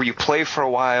 Like where you play for a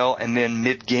while and then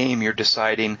mid-game you're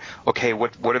deciding, okay,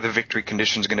 what are the victory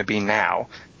conditions going to be now?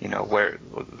 You know, where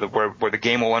the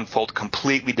game will unfold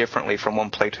completely differently from one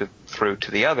through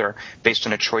to the other based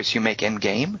on a choice you make in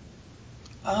game?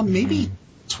 Maybe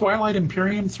Twilight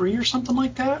Imperium 3 or something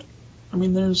like that. I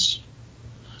mean,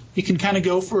 you can kind of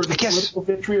go for the political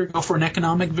victory or go for an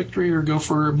economic victory or go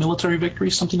for a military victory,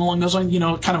 something along those lines,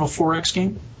 kind of a 4X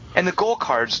game. And the goal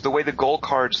cards, the way the goal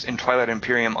cards in Twilight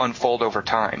Imperium unfold over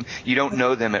time, you don't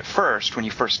know them at first when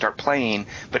you first start playing,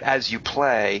 but as you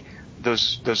play,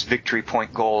 those victory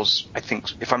point goals, I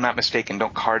think, if I'm not mistaken,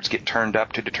 don't cards get turned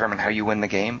up to determine how you win the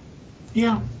game?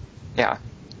 Yeah. Yeah.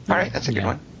 All right, that's a good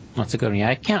one. That's a good one.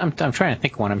 Yeah, I'm trying to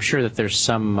think of one. I'm sure that there's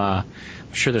some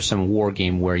war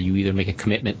game where you either make a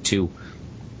commitment to,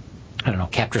 I don't know,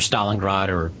 capture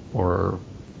Stalingrad or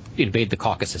invade the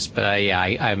Caucasus. But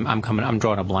I'm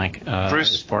drawing a blank.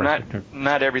 Bruce,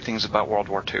 not everything's about World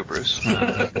War II, Bruce.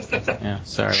 Yeah,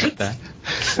 sorry about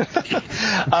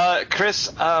that.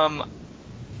 Chris, I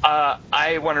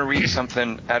want to read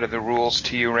something out of the rules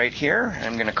to you right here.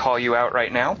 I'm going to call you out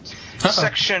right now.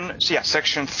 Section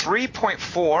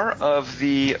 3.4 of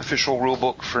the official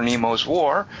rulebook for Nemo's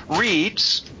War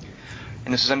reads,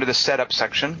 and this is under the setup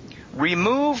section,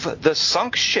 remove the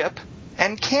sunk ship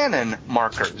and cannon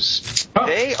markers.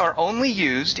 They are only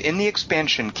used in the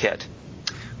expansion kit.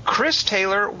 Chris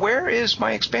Taylor, where is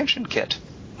my expansion kit?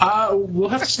 We'll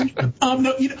have to send them.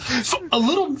 No, a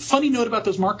little funny note about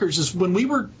those markers is when we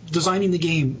were designing the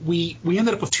game, we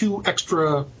ended up with 2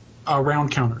 extra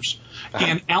round counters. Uh-huh.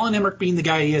 And Alan Emmerich, being the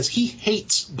guy he is, he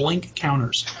hates blank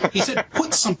counters. He said,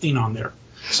 put something on there.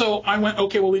 So I went,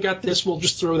 okay, well, we got this. We'll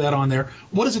just throw that on there.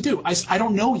 What does it do? I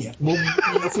don't know yet.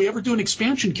 If we ever do an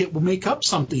expansion kit, we'll make up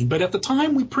something. But at the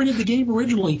time we printed the game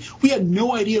originally, we had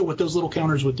no idea what those little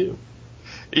counters would do.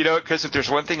 You know, Chris, if there's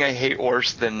one thing I hate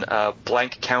worse than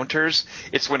blank counters,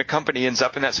 it's when a company ends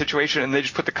up in that situation and they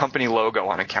just put the company logo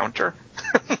on a counter.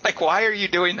 Like, why are you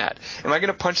doing that? Am I going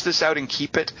to punch this out and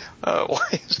keep it? Why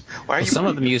are you? Some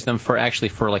of them use them for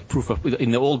like proof of.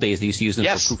 In the old days, they used to use them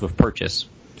for proof of purchase.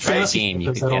 For a game,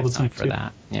 you could get some for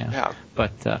that. Yeah.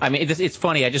 But I mean, it's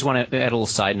funny. I just want to add a little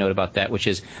side note about that, which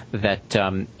is that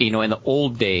in the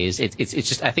old days, it's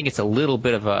just, I think it's a little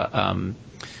bit of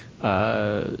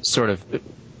a sort of.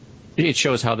 It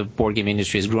shows how the board game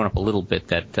industry has grown up a little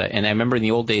bit. And I remember in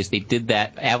the old days they did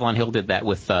that. Avalon Hill did that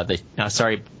with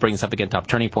bring this up again.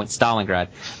 Turning Point Stalingrad,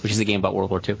 which is a game about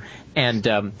World War II,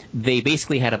 and they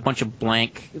basically had a bunch of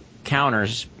blank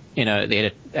counters.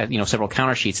 They had several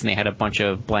counter sheets, and they had a bunch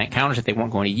of blank counters that they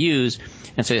weren't going to use,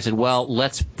 and so they said, well,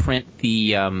 let's print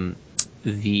these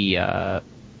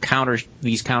counters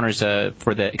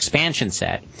for the expansion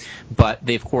set, but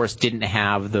they of course didn't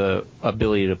have the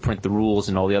ability to print the rules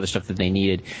and all the other stuff that they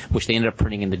needed, which they ended up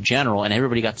printing in the general, and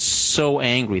everybody got so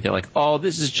angry. They're like, oh,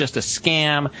 this is just a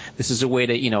scam. This is a way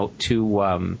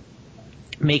to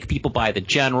make people buy the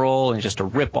general and just a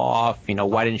rip off.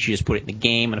 Why didn't you just put it in the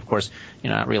game? And of course,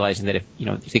 not realizing that if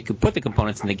they could put the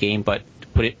components in the game, but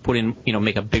put in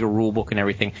make a bigger rule book and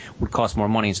everything would cost more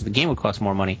money, and so the game would cost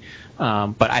more money.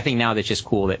 But I think now that's just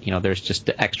cool that there's just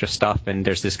the extra stuff, and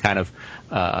there's this kind of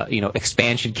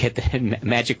expansion kit that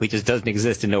magically just doesn't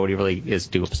exist, and nobody really is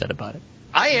too upset about it.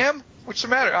 I am. What's the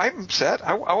matter? I'm upset.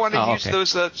 I want to use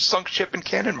those sunk ship and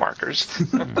cannon markers.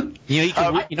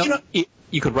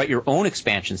 You could write your own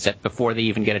expansion set before they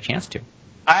even get a chance to.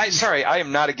 I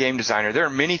am not a game designer. There are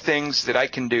many things that I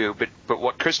can do, but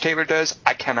what Chris Taylor does,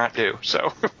 I cannot do.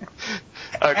 So,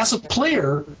 as a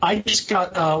player, I just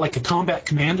got like a Combat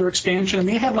Commander expansion, and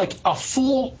they had like a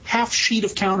full half sheet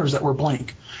of counters that were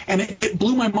blank, and it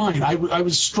blew my mind. I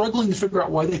was struggling to figure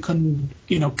out why they couldn't,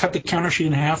 cut the counter sheet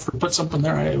in half or put something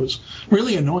there. It was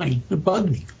really annoying. It bugged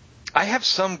me. I have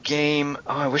some game,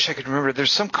 I wish I could remember,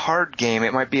 there's some card game,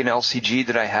 it might be an LCG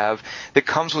that I have, that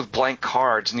comes with blank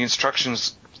cards, and the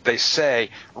instructions, they say,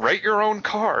 write your own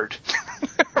card.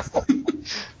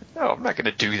 No, I'm not going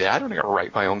to do that. I'm not going to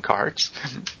write my own cards.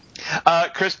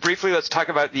 Chris, briefly, let's talk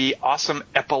about the awesome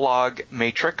epilogue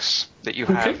matrix that you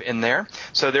have in there.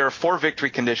 So there are 4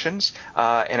 victory conditions,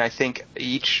 and I think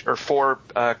 4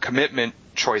 commitment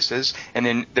choices, and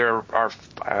then there are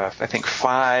I think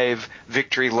 5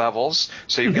 victory levels.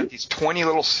 So you've got these 20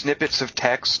 little snippets of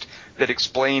text that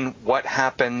explain what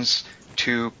happens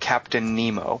to Captain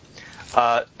Nemo.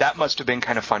 That must have been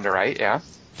kind of fun to write, yeah?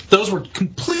 Those were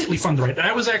completely fun to write.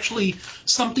 That was actually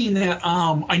something that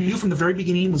I knew from the very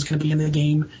beginning was going to be in the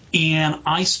game, and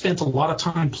I spent a lot of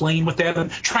time playing with that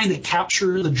and trying to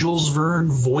capture the Jules Verne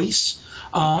voice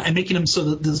and making them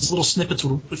so that these little snippets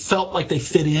felt like they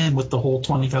fit in with the whole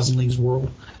 20,000 Leagues world.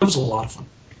 It was a lot of fun.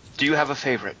 Do you have a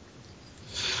favorite?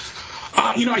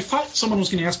 I thought someone was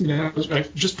going to ask me that. I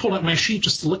just pulled out my sheet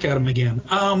just to look at them again.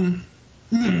 I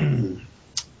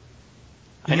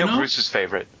know Bruce's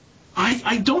favorite.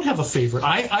 I don't have a favorite.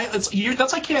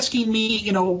 That's like asking me,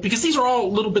 because these are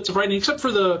all little bits of writing, except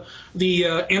for the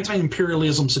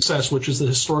anti-imperialism success, which is the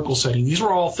historical setting. These are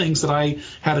all things that I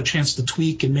had a chance to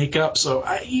tweak and make up. So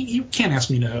you can't ask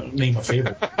me to name a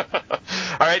favorite. All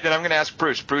right, then I'm going to ask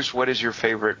Bruce. Bruce, what is your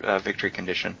favorite victory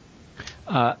condition?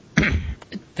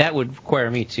 That would require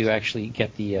me to actually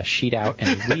get the sheet out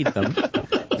and read them.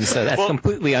 And so that's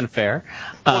completely unfair.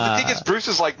 Well, the thing is, Bruce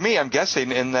is like me, I'm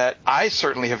guessing, in that I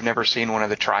certainly have never seen one of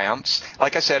the triumphs.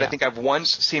 Like I said, I think I've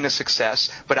once seen a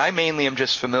success, but I mainly am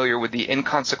just familiar with the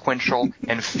inconsequential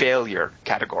and failure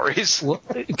categories. Well,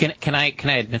 can I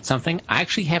admit something? I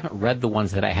actually haven't read the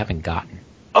ones that I haven't gotten.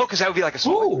 Oh, because that would be like a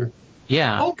spoiler. Ooh.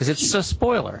 Yeah, because it's a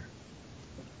spoiler.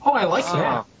 Oh, I like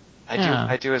that.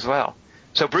 I do as well.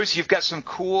 So, Bruce, you've got some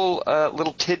cool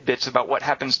little tidbits about what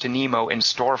happens to Nemo in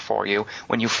store for you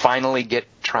when you finally get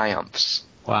triumphs.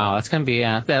 Wow, that's going to be.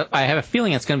 I have a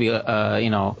feeling it's going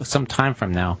to be, some time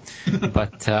from now,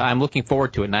 but I'm looking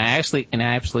forward to it. And I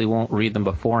absolutely won't read them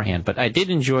beforehand. But I did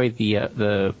enjoy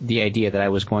the idea that I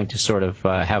was going to sort of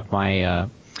have my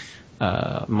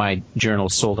my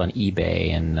journals sold on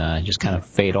eBay and just kind of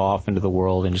fade off into the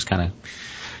world and just kind of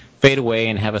fade away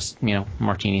and have a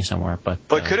martini somewhere. But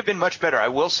it could have been much better. I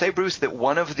will say, Bruce, that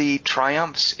one of the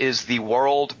triumphs is the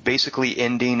world basically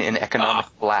ending in economic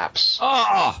collapse.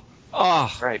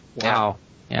 Right. Wow.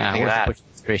 Yeah. Where's the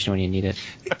inspiration when you need it?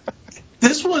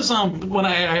 This was when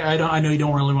I know you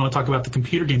don't really want to talk about the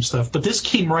computer game stuff, but this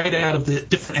came right out of the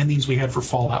different endings we had for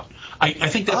Fallout. I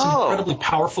think that's an incredibly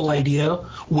powerful idea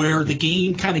where the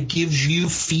game kind of gives you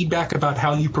feedback about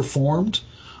how you performed.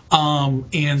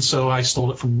 And so I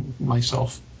stole it from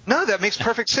myself. No, that makes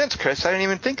perfect sense, Chris. I didn't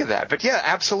even think of that. But yeah,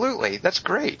 absolutely. That's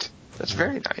great. That's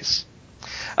very nice.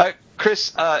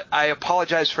 Chris, I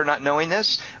apologize for not knowing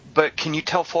this, but can you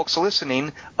tell folks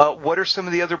listening, what are some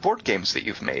of the other board games that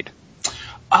you've made?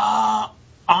 I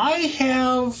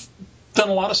have done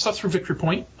a lot of stuff through Victory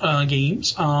Point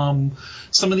games.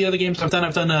 Some of the other games I've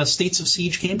done a States of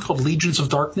Siege game called Legions of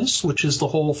Darkness, which is the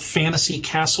whole fantasy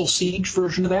castle siege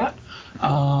version of that.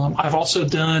 I've also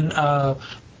done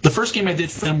the first game I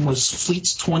did for them was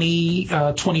Fleets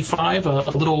 2025,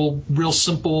 a little real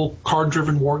simple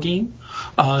card-driven war game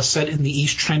set in the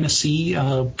East China Sea,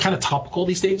 kind of topical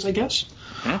these days, I guess.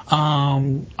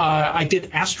 I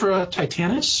did Astra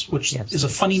Titanus, which is a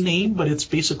funny name, but it's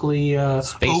basically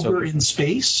ogre in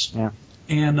space. Yeah.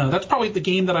 And that's probably the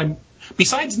game that I'm,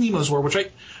 besides Nemo's War, which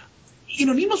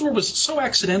Nemo's War was so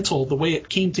accidental, the way it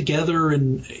came together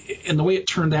and the way it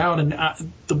turned out, and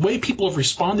the way people have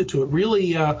responded to it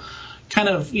really kind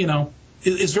of,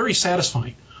 is very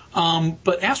satisfying.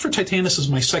 But Astra Titanus is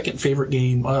my second favorite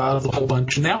game out of the whole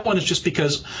bunch, and that one is just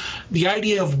because the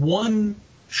idea of one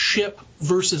ship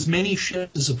versus many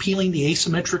ships is appealing, the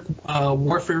asymmetric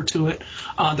warfare to it,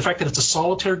 the fact that it's a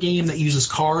solitaire game that uses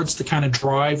cards to kind of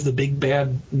drive the big,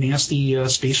 bad, nasty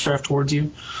spacecraft towards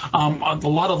you. A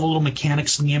lot of the little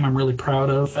mechanics in the game I'm really proud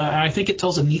of. I think it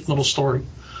tells a neat little story.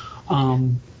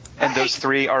 And those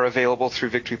three are available through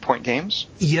Victory Point Games?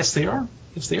 Yes, they are.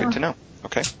 Yes, they are. Good to know.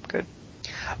 Okay, good.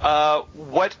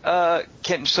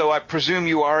 So I presume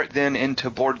you are then into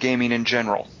board gaming in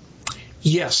general?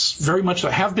 Yes, very much so.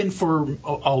 I have been for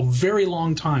a very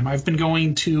long time. I've been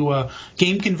going to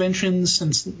game conventions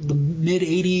since the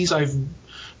mid-'80s. I've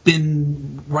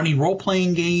been running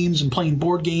role-playing games and playing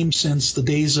board games since the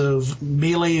days of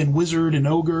Melee and Wizard and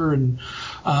Ogre. And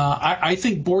I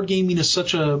think board gaming is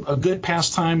such a good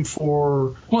pastime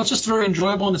it's just very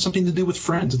enjoyable, and it's something to do with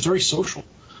friends. It's very social.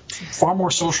 Far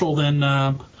more social than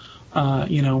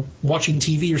watching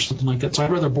TV or something like that. So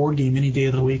I'd rather board game any day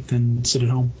of the week than sit at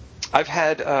home. I've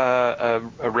had a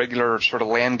regular sort of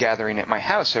LAN gathering at my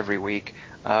house every week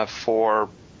for,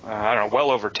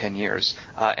 well over 10 years.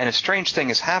 And a strange thing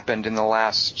has happened in the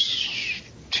last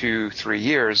 2-3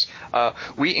 years.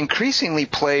 We increasingly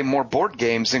play more board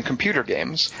games than computer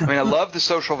games. I mean, I love the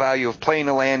social value of playing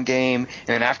a LAN game and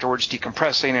then afterwards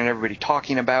decompressing and everybody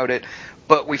talking about it.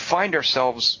 But we find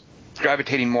ourselves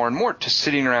gravitating more and more to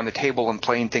sitting around the table and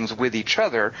playing things with each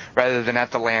other rather than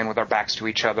at the LAN with our backs to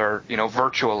each other,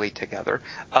 virtually together.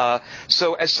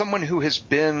 So as someone who has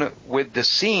been with the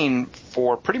scene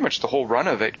for pretty much the whole run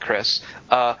of it, Chris,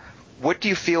 what do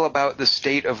you feel about the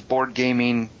state of board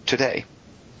gaming today?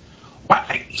 Well,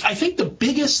 I think the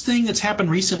biggest thing that's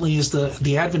happened recently is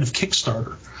the advent of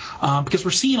Kickstarter, because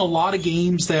we're seeing a lot of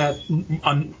games that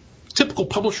a typical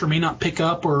publisher may not pick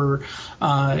up or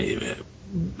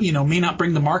may not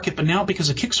bring to market, but now because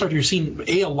of Kickstarter, you're seeing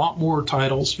a lot more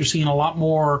titles. You're seeing a lot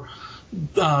more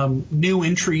new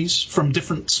entries from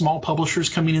different small publishers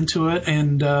coming into it,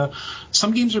 and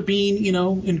some games are being,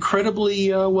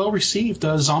 incredibly well received.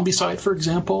 Zombicide, for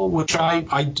example, which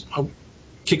I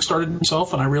kickstarted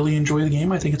myself, and I really enjoy the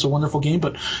game. I think it's a wonderful game,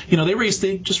 but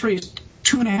they just raised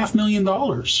 $2.5 million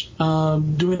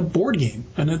doing a board game,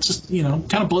 and it just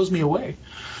kind of blows me away.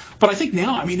 But I think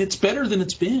now, it's better than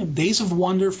it's been. Days of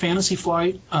Wonder, Fantasy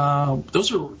Flight,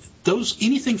 those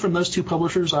anything from those two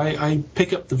publishers, I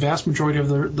pick up the vast majority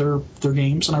of their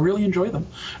games, and I really enjoy them.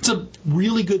 It's a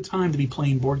really good time to be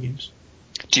playing board games.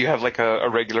 Do you have like a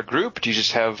regular group? Do you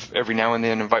just have every now and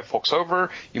then invite folks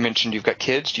over? You mentioned you've got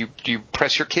kids. Do you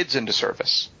press your kids into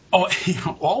service? Oh,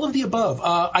 all of the above.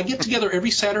 I get together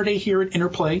every Saturday here at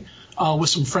Interplay with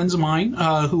some friends of mine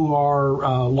who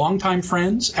are longtime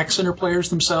friends, ex-Inter players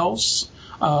themselves.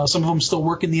 Some of them still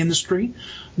work in the industry,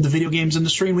 the video games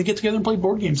industry, and we get together and play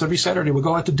board games every Saturday. We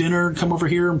go out to dinner and come over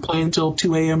here and play until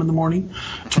 2 a.m. in the morning.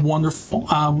 It's wonderful.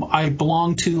 I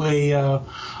belong to a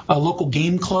local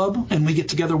game club, and we get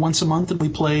together once a month and we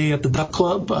play at the Duck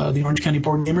Club, the Orange County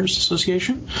Board Gamers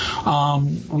Association.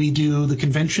 We do the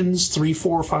conventions 3,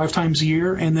 4, 5 times a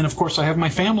year, and then of course I have my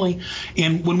family.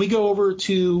 And when we go over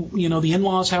to the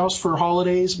in-laws' house for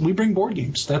holidays, we bring board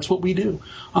games. That's what we do.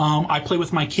 I play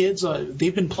with my kids.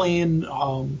 They've been playing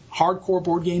hardcore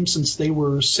board games since they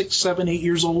were 6, 7, 8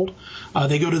 years old.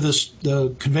 They go to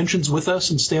the conventions with us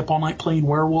and stay up all night playing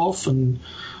Werewolf, and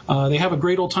they have a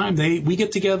great old time. We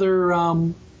get together,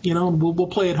 we'll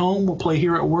play at home, we'll play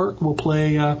here at work, we'll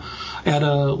play at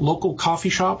a local coffee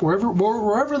shop,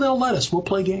 wherever they'll let us. We'll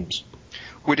play games.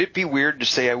 Would it be weird to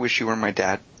say I wish you were my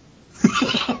dad?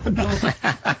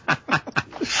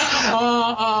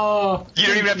 No. You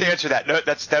don't even have to answer that. No,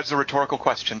 that's a rhetorical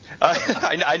question.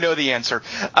 I know the answer.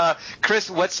 Chris,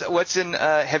 what's in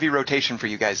heavy rotation for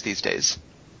you guys these days?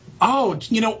 Oh,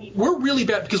 we're really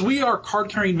bad because we are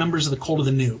card-carrying members of the Cult of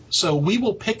the New. So we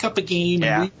will pick up a game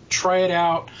and we try it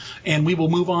out, and we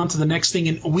will move on to the next thing.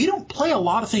 And we don't play a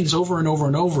lot of things over and over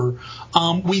and over.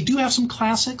 We do have some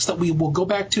classics that we will go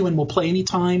back to and we'll play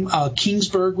anytime.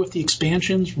 Kingsburg with the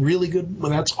expansions, really good.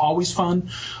 Well, that's always fun.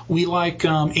 We like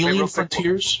Alien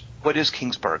Frontiers. What is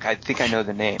Kingsburg? I think I know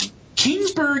the name.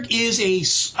 Kingsburg is a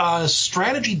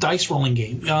strategy dice rolling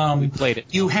game. We played it.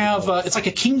 You have it's like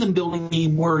a kingdom building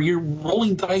game where you're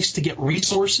rolling dice to get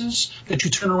resources that you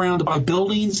turn around to buy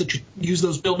buildings, that you use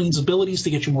those buildings' abilities to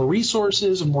get you more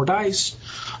resources and more dice.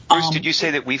 Bruce, did you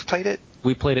say that we've played it?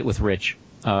 We played it with Rich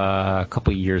a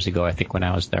couple of years ago, I think, when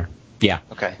I was there. Yeah.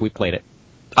 Okay. We played it.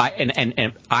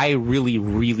 And I really,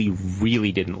 really,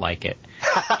 really didn't like it.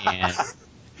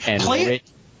 And Play Rich.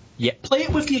 it. Yeah. Play it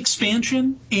with the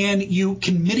expansion, and you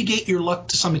can mitigate your luck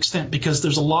to some extent because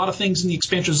there's a lot of things in the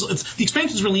expansions. The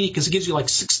expansion is really neat because it gives you like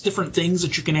 6 different things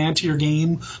that you can add to your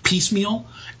game piecemeal,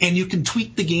 and you can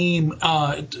tweak the game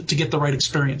to get the right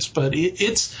experience. But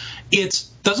it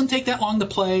doesn't take that long to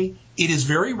play. It is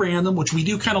very random, which we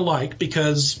do kind of like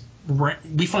because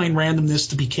we find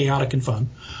randomness to be chaotic and fun.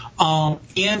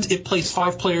 And it plays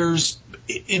 5 players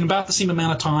in about the same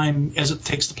amount of time as it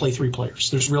takes to play 3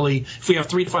 players. There's really, if we have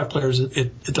 3 to 5 players,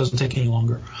 it doesn't take any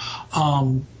longer.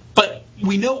 But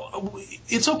we know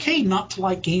it's okay not to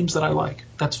like games that I like.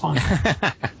 That's fine.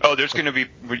 Oh, there's going to be,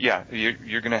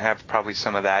 you're going to have probably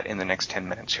some of that in the next 10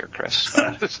 minutes here, Chris. So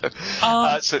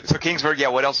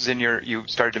Kingsburg, what else is in you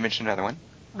started to mention another one.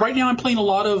 Right now I'm playing a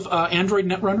lot of Android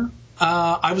Netrunner.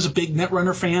 I was a big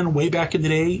Netrunner fan way back in the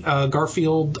day.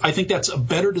 Garfield, I think that's a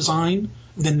better design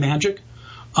than Magic.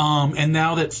 And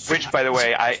now that, which, by the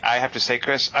way, I have to say,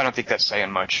 Chris, I don't think that's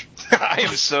saying much. I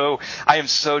am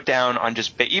so down on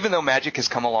even though Magic has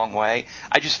come a long way,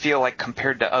 I just feel like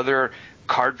compared to other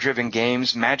card-driven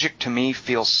games, Magic to me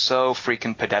feels so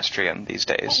freaking pedestrian these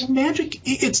days. Well, Magic,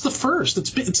 it's the first.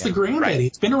 It's the granddaddy. Right.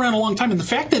 It's been around a long time, and the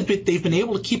fact that they've been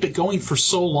able to keep it going for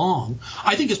so long,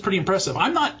 I think is pretty impressive.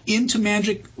 I'm not into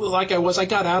Magic like I was. I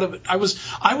got out of it. I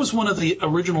was one of the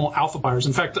original alpha buyers.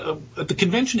 In fact, at the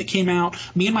convention it came out,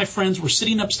 me and my friends were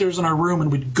sitting upstairs in our room, and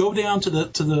we'd go down to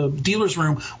the dealer's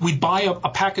room. We'd buy a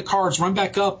pack of cards, run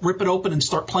back up, rip it open, and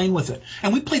start playing with it.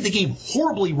 And we played the game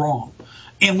horribly wrong.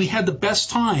 and we had the best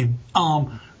time.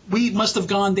 We must have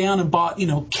gone down and bought,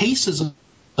 cases of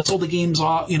sold the games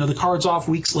off, the cards off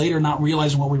weeks later, not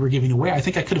realizing what we were giving away. I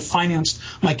think I could have financed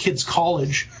my kids'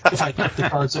 college if I kept the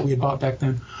cards that we had bought back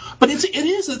then. But it's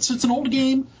an old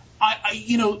game.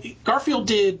 Garfield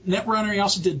did Netrunner. He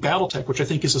also did BattleTech, which I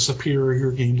think is a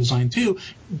superior game design too,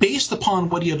 based upon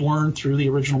what he had learned through the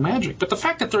original Magic. But the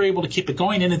fact that they're able to keep it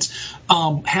going, and it's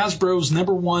Hasbro's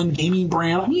 #1 gaming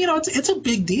brand. I mean, it's a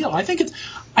big deal. I think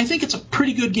it's a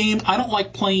pretty good game. I don't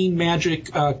like playing Magic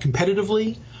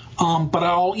competitively. But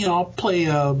I'll play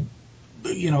a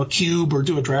cube or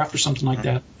do a draft or something like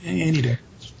that any day.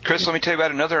 Chris, let me tell you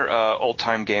about another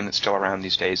old-time game that's still around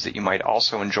these days that you might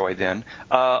also enjoy then.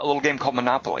 A little game called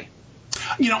Monopoly.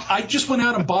 I just went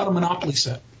out and bought a Monopoly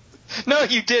set. No,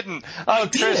 you didn't. Oh,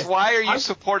 Chris, why are you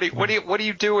supporting? What are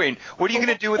you doing? What are you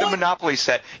going to do with a Monopoly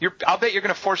set? I'll bet you're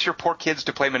going to force your poor kids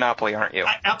to play Monopoly, aren't you?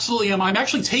 I absolutely am. I'm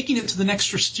actually taking it to the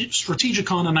next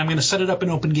Strategicon, and I'm going to set it up in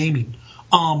Open Gaming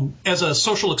as a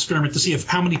social experiment to see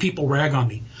how many people rag on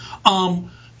me. You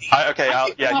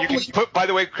can put. By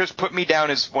the way, Chris, put me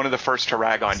down as one of the first to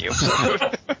rag on you.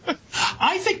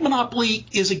 I think Monopoly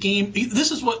is a game.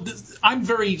 I'm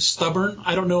very stubborn.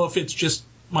 I don't know if it's just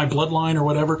my bloodline or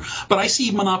whatever, but I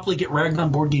see Monopoly get ragged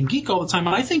on Board Game Geek all the time,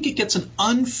 and I think it gets an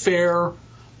unfair.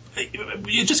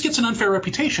 It just gets an unfair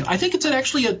reputation. I think it's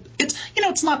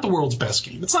not the world's best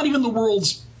game. It's not even the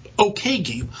world's okay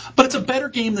game, but it's a better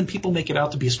game than people make it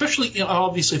out to be, especially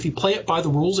obviously if you play it by the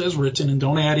rules as written and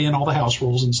don't add in all the house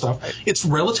rules and stuff. Right. It's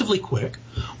relatively quick,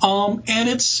 and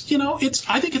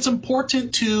I think it's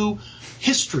important to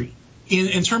history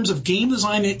in terms of game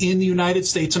design in the United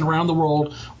States and around the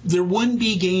world. There wouldn't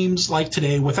be games like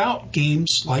today without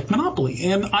games like Monopoly,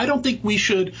 and I don't think we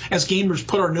should, as gamers,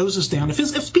 put our noses down.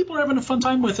 If people are having a fun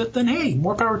time with it, then hey,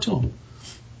 more power to them.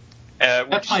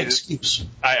 That's my excuse.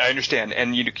 I understand,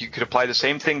 and you could apply the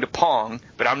same thing to Pong,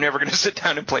 but I'm never going to sit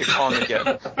down and play Pong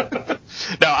again.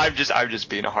 No, I'm just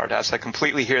being a hard ass. I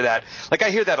completely hear that. Like,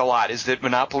 I hear that a lot, is that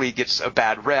Monopoly gets a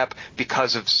bad rep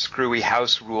because of screwy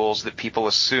house rules that people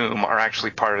assume are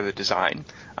actually part of the design.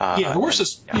 The worst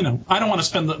is, I don't want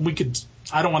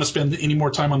to spend any more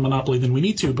time on Monopoly than we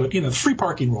need to, but the free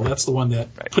parking rule, that's the one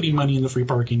that putting money in the free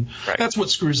parking, that's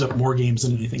what screws up more games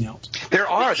than anything else.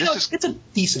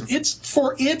 It's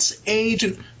for its age,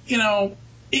 and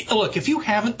look, if you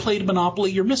haven't played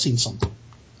Monopoly, you're missing something.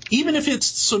 Even if it's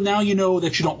so now you know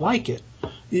that you don't like it.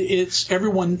 It's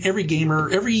every gamer,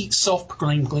 every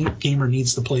self-proclaimed gamer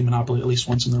needs to play Monopoly at least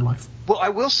once in their life. Well, I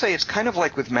will say it's kind of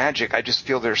like with Magic. I just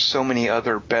feel there's so many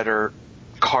other better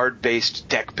card-based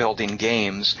deck-building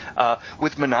games.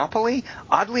 With Monopoly,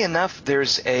 oddly enough,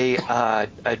 there's I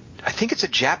think it's a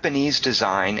Japanese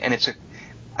design, and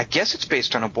I guess it's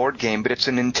based on a board game, but it's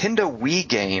a Nintendo Wii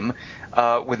game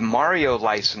with Mario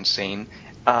licensing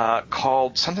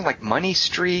called something like Money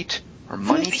Street or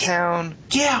Money Town.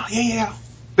 Yeah.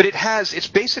 But it's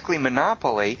basically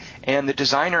Monopoly, and the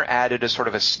designer added a sort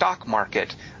of a stock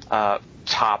market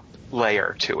top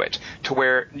layer to it, to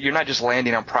where you're not just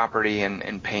landing on property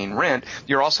and paying rent,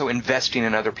 you're also investing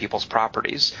in other people's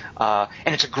properties. And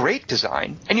it's a great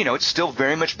design. And, it's still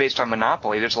very much based on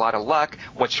Monopoly. There's a lot of luck.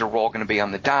 What's your role going to be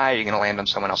on the die? You're going to land on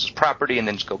someone else's property and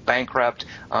then just go bankrupt.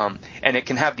 And it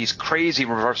can have these crazy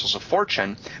reversals of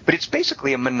fortune. But it's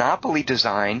basically a Monopoly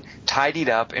design tidied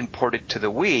up and ported to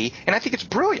the Wii. And I think it's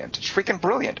brilliant. It's freaking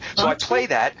brilliant. So I play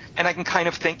that, and I can kind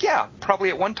of think, yeah, probably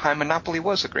at one time Monopoly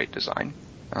was a great design.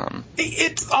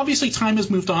 It's obviously time has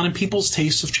moved on and people's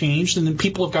tastes have changed, and then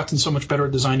people have gotten so much better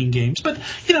at designing games. But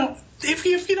if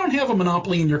you don't have a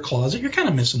Monopoly in your closet, you're kind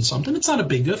of missing something. It's not a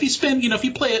big deal. If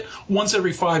you play it once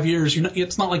every 5 years,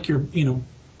 it's not like your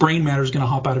brain matter is going to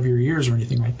hop out of your ears or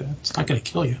anything like that. It's not going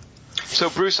to kill you. So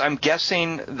Bruce, I'm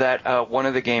guessing that one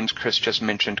of the games Chris just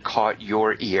mentioned caught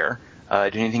your ear.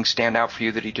 Did anything stand out for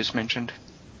you that he just mentioned?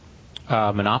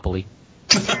 Monopoly.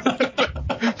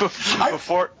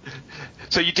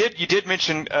 So you did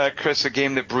mention, Chris, a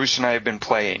game that Bruce and I have been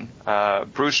playing.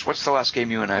 Bruce, what's the last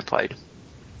game you and I played?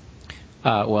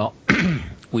 Well,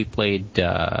 we played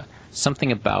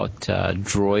something about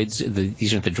droids.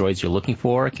 These aren't the droids you're looking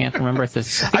for. I can't remember. I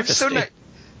can't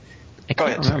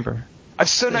remember. I'm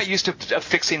so not used to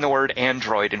affixing the word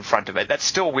Android in front of it. That's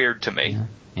still weird to me.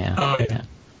 Yeah.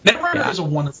 Netrunner is a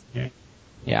wonderful game.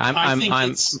 Yeah,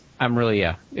 I'm really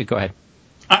Go ahead.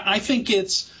 I think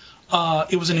it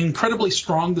was an incredibly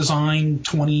strong design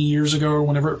 20 years ago or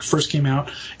whenever it first came out,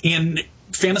 and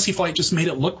Fantasy Flight just made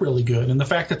it look really good. And the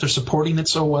fact that they're supporting it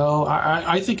so well,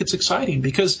 I think it's exciting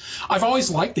because I've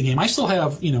always liked the game. I still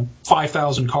have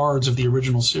 5,000 cards of the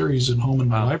original series at home in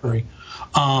my library.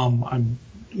 I'm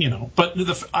but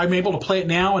I'm able to play it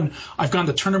now, and I've gone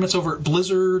to tournaments over at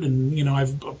Blizzard, and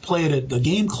I've played at the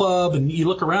Game Club, and you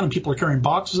look around and people are carrying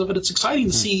boxes of it. It's exciting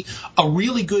to see a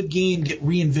really good game get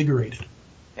reinvigorated.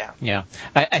 Yeah.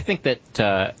 I think that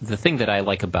the thing that I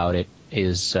like about it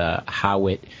is how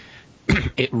it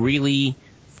really,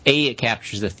 A, it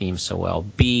captures the theme so well.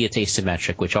 B, it's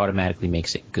asymmetric, which automatically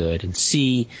makes it good. And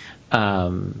C,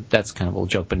 that's kind of a little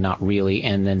joke, but not really.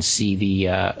 And then C,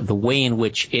 the way in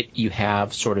which you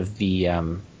have sort of the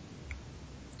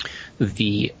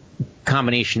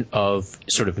combination of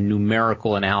sort of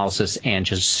numerical analysis and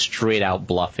just straight out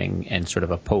bluffing and sort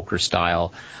of a poker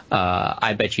style.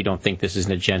 I bet you don't think this is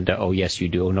an agenda. Oh, yes, you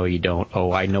do. Oh, no, you don't.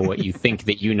 Oh, I know what you think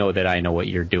that you know that I know what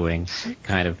you're doing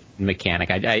kind of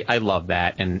mechanic. I love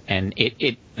that. And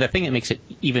it the thing that makes it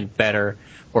even better,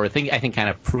 or the thing I think kind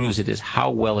of proves it, is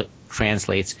how well it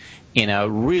translates in a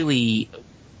really,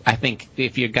 I think,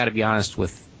 if you've got to be honest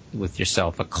with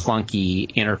yourself, a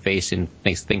clunky interface in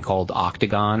this thing called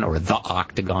Octagon, or the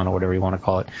Octagon, or whatever you want to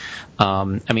call it.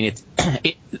 I mean,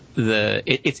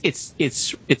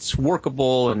 it's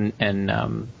workable and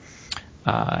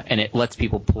it lets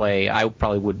people play. I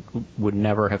probably would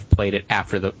never have played it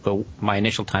after my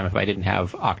initial time if I didn't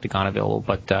have Octagon available.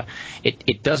 But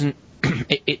it doesn't.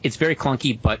 It's very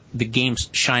clunky, but the game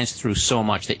shines through so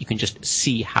much that you can just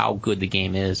see how good the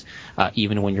game is,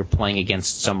 even when you're playing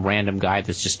against some random guy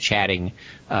that's just chatting,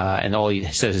 and all he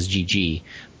says is GG.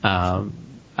 I'm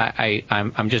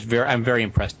very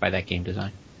impressed by that game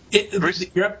design.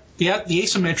 The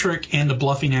asymmetric and the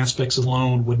bluffing aspects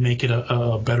alone would make it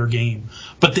a better game.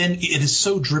 But then it is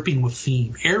so dripping with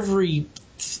theme.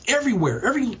 Everywhere,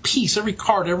 every piece, every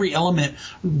card, every element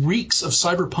reeks of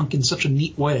cyberpunk in such a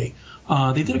neat way.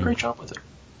 They did a great job with it.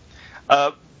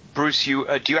 Bruce, do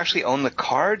you actually own the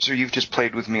cards, or you've just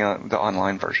played with me on the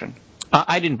online version?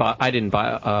 I didn't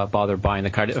bother buying the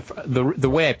card. The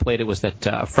way I played it was that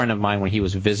a friend of mine, when he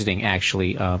was visiting,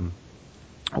 actually,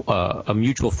 a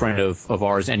mutual friend of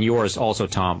ours and yours also,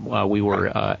 Tom. We were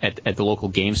at the local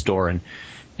game store, and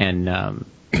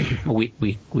we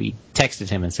texted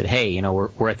him and said, hey,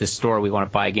 we're at this store. We want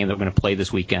to buy a game that we're going to play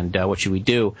this weekend. What should we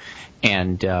do?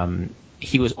 And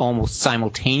he was almost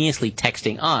simultaneously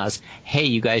texting us, hey,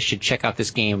 you guys should check out this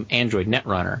game, Android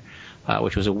Netrunner,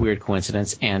 which was a weird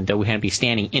coincidence. And we had to be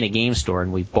standing in a game store,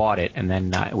 and we bought it. And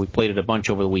then we played it a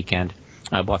bunch over the weekend.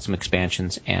 I bought some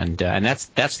expansions, and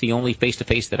that's the only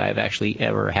face-to-face that I've actually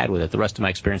ever had with it. The rest of my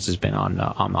experience has been on the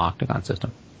Octagon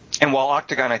system. And while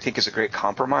Octagon, I think, is a great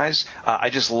compromise, I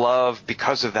just love,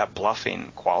 because of that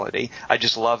bluffing quality, I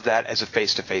just love that as a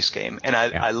face-to-face game. And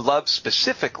I love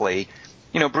specifically,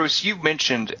 Bruce, you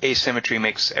mentioned asymmetry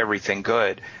makes everything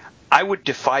good. I would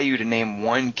defy you to name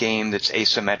one game that's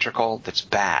asymmetrical that's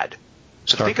bad.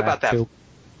 So think about that.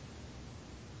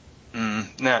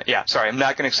 Sorry, I'm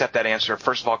not going to accept that answer.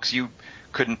 First of all, because you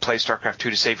couldn't play StarCraft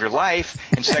 2 to save your life.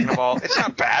 And second of all, it's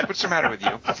not bad. What's the matter with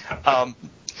you?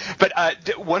 But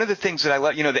one of the things that I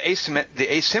love,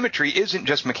 the asymmetry isn't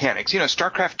just mechanics.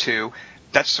 StarCraft 2,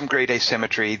 that's some great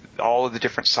asymmetry. All of the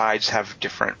different sides have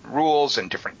different rules and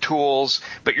different tools,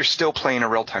 but you're still playing a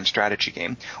real-time strategy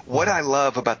game. What I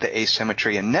love about the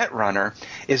asymmetry in Netrunner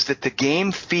is that the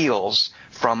game feels,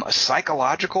 from a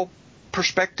psychological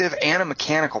perspective and a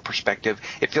mechanical perspective,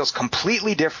 it feels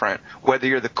completely different whether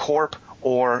you're the Corp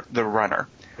or the Runner.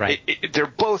 Right. They're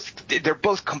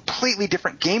both completely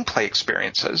different gameplay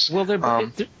experiences. Well,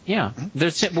 they're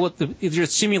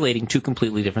simulating two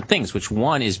completely different things. Which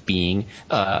one is being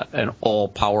an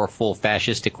all-powerful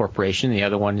fascistic corporation, the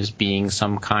other one is being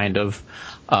some kind of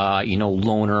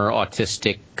loner,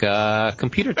 autistic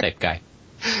computer type guy.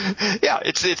 Yeah,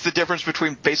 it's the difference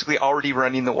between basically already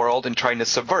running the world and trying to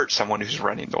subvert someone who's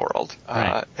running the world.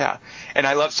 Right. And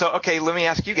I love, let me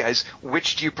ask you guys,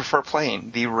 which do you prefer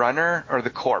playing, the Runner or the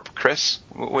Corp? Chris,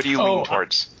 what do you lean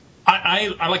towards?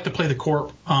 I like to play the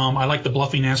Corp. I like the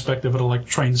bluffing aspect of it. I like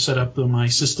trying to set up my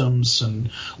systems and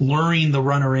luring the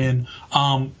Runner in.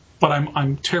 But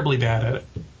I'm terribly bad at it.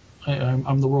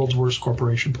 I'm the world's worst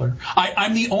corporation player.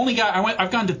 I'm the only guy. I've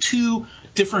gone to 2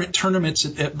 different tournaments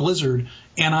at Blizzard,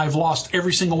 and I've lost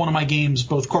every single one of my games,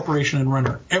 both Corporation and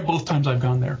Runner. Both times I've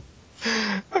gone there.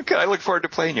 Okay, I look forward to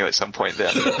playing you at some point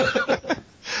then.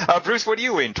 Bruce, what do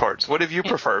you lean towards? What have you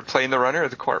preferred, playing the Runner or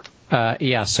the Corp?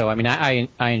 So I mean, I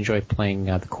enjoy playing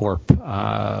the Corp,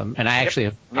 and I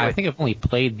actually I think I've only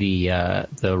played the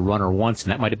Runner once,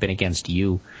 and that might have been against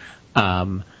you.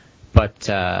 But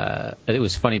it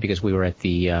was funny because we were at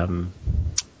the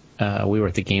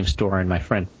game store, and my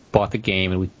friend bought the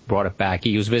game, and we brought it back.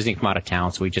 He was visiting from out of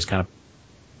town, so we just kind of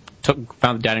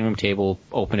found the dining room table,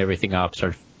 opened everything up,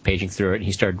 started paging through it, and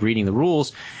he started reading the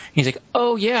rules. He's like,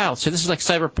 "Oh yeah, so this is like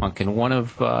Cyberpunk, and one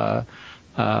of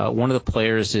the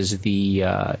players is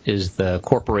the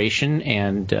corporation,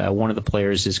 and one of the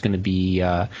players is going to be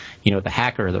the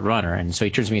hacker or the runner." And so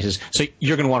he turns to me and says, "So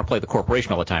you're going to want to play the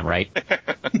corporation all the time, right?"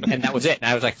 And that was it.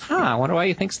 And I was like, I wonder why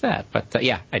he thinks that. But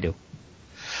yeah, I do.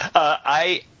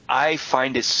 I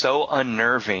find it so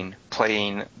unnerving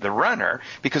playing the runner,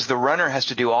 because the runner has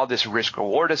to do all this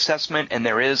risk-reward assessment, and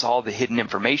there is all the hidden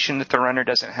information that the runner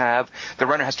doesn't have. The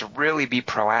runner has to really be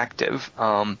proactive.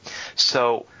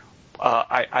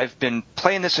 I've been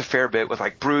playing this a fair bit with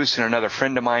like Bruce and another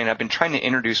friend of mine. I've been trying to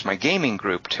introduce my gaming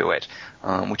group to it,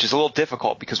 which is a little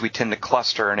difficult because we tend to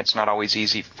cluster and it's not always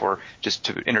easy for just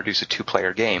to introduce a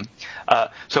 2-player game.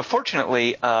 So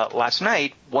fortunately, last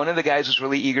night, one of the guys was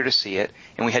really eager to see it,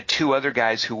 and we had 2 other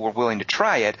guys who were willing to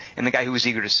try it, and the guy who was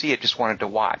eager to see it just wanted to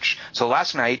watch. So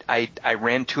last night, I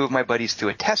ran 2 of my buddies through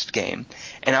a test game,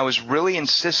 and I was really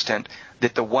insistent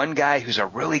that the one guy who's a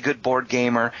really good board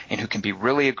gamer and who can be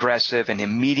really aggressive and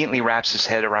immediately wraps his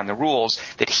head around the rules,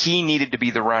 that he needed to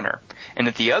be the runner. And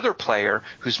that the other player,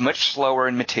 who's much slower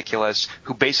and meticulous,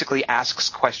 who basically asks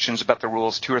questions about the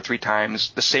rules 2 or 3 times,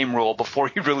 the same rule, before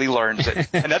he really learns it.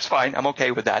 And that's fine. I'm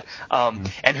okay with that.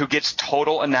 And who gets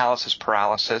total analysis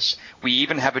paralysis. We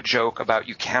even have a joke about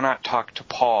you cannot talk to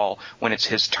Paul when it's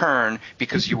his turn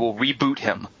because you will reboot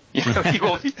him. He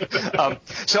will.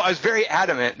 So I was very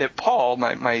adamant that Paul,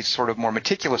 my sort of more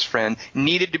meticulous friend,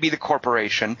 needed to be the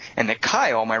corporation, and that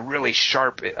Kyle, my really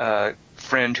sharp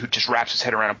friend who just wraps his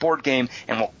head around a board game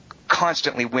and will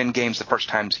constantly win games the first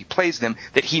times he plays them,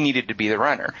 that he needed to be the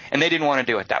runner. And they didn't want to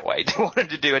do it that way. They wanted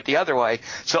to do it the other way.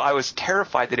 So I was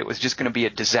terrified that it was just going to be a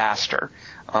disaster,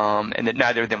 and that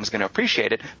neither of them was going to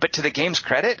appreciate it. But to the game's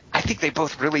credit, I think they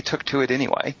both really took to it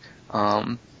anyway.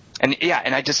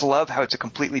 And I just love how it's a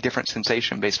completely different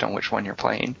sensation based on which one you're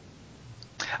playing.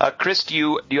 Chris, do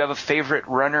you have a favorite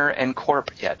runner and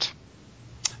corp yet?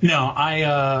 No,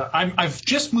 I've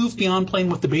just moved beyond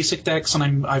playing with the basic decks,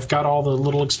 and I've got all the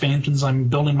little expansions. I'm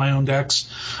building my own decks,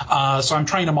 so I'm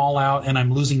trying them all out, and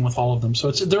I'm losing with all of them. So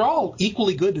they're all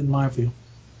equally good in my view.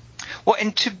 Well,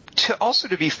 and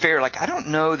to be fair, like I don't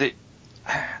know that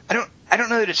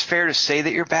it's fair to say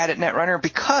that you're bad at Netrunner,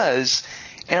 because.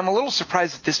 And I'm a little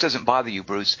surprised that this doesn't bother you,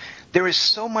 Bruce. There is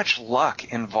so much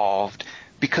luck involved,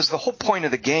 because the whole point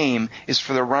of the game is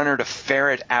for the runner to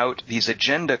ferret out these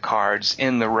agenda cards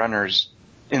in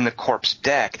the corp's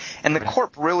deck. And the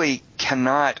corp really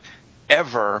cannot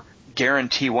ever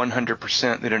guarantee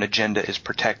 100% that an agenda is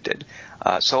protected.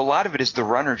 So a lot of it is the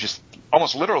runner just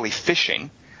almost literally fishing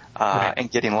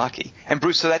and getting lucky. And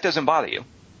Bruce, so that doesn't bother you?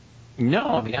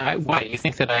 No, I mean, why? You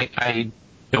think that I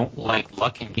don't like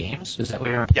luck in games? Is that what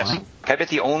you're implying? Yes. I bet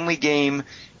the only game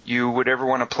you would ever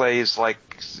want to play is like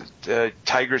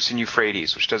Tigris and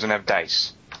Euphrates, which doesn't have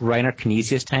dice. Reiner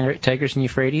Knizia Tigris and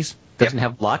Euphrates doesn't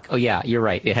have luck? Oh, yeah, you're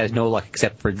right. It has no luck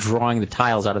except for drawing the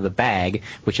tiles out of the bag,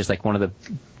 which is like one of the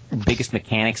biggest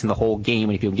mechanics in the whole game.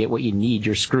 And if you don't get what you need,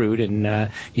 you're screwed,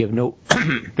 and you have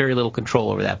very little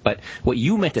control over that. But what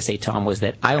you meant to say, Tom, was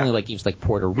that I only like games like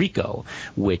Puerto Rico,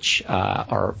 which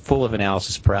are full of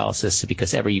analysis paralysis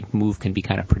because every move can be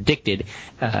kind of predicted,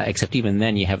 except even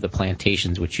then you have the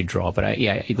plantations which you draw. But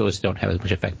those don't have as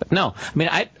much effect. But no, I mean,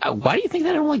 why do you think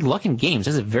that I don't like luck in games?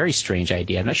 That's a very strange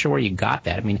idea. I'm not sure where you got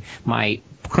that. I mean, my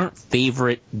current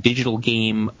favorite digital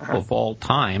game of all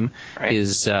time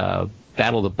is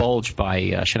Battle of the Bulge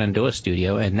by Shenandoah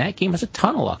Studio, and that game has a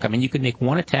ton of luck. I mean, you could make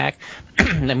one attack.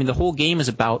 I mean, the whole game is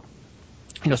about,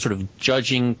 sort of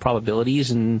judging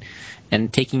probabilities and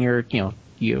taking your,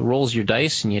 you rolls your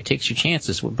dice and you takes your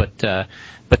chances. But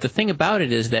the thing about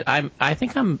it is that I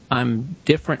think I'm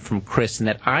different from Chris in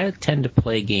that I tend to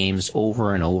play games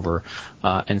over and over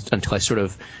until I sort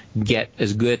of get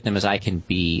as good at them as I can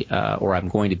be, or I'm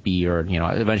going to be, or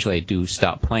eventually I do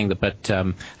stop playing them. But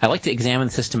I like to examine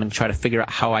the system and try to figure out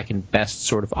how I can best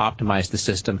sort of optimize the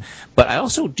system. But I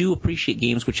also do appreciate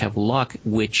games which have luck,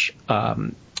 which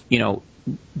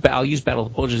I'll use Battle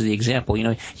of the Bulge as the example.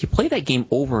 You play that game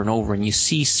over and over, and you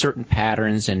see certain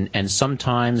patterns, and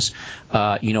sometimes,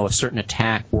 a certain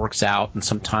attack works out, and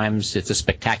sometimes it's a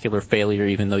spectacular failure,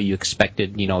 even though you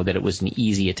expected, that it was an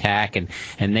easy attack, and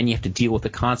then you have to deal with the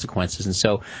consequences. And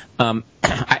so,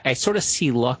 I sort of see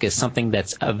luck as something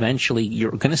that's eventually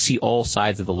you're going to see all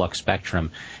sides of the luck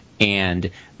spectrum,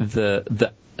 and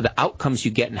the outcomes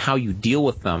you get and how you deal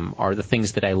with them are the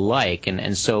things that I like.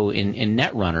 And so in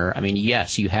Netrunner, I mean,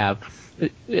 yes, you have,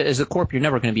 as a corp, you're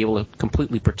never going to be able to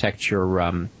completely protect your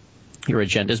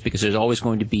agendas, because there's always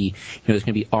going to be, there's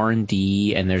going to be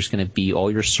R&D, and there's going to be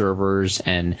all your servers,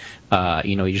 and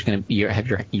you're just going to have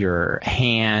your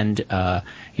hand,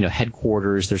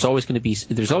 headquarters. There's always going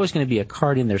to be a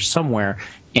card in there somewhere,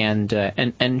 and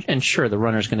sure, the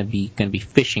runner's going to be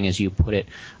fishing, as you put it.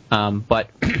 But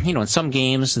in some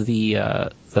games,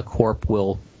 the corp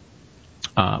will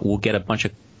get a bunch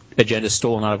of agendas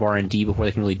stolen out of R&D before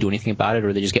they can really do anything about it,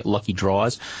 or they just get lucky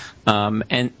draws.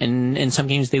 And in some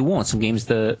games they won't. Some games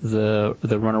the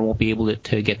runner won't be able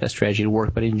to get that strategy to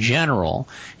work. But in general,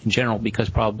 because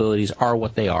probabilities are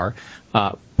what they are,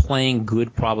 playing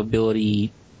good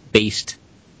probability-based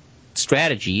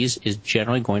strategies is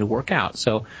generally going to work out.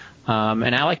 So,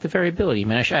 and I like the variability.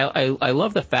 I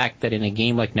love the fact that in a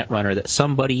game like Netrunner, that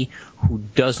somebody who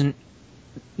doesn't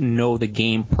know the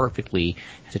game perfectly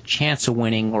has a chance of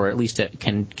winning, or at least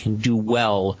can do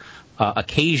well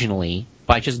occasionally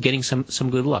by just getting some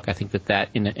good luck. I think that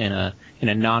in a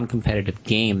non-competitive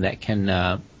game that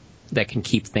can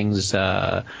keep things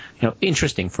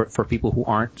interesting for people who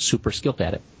aren't super skilled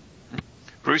at it.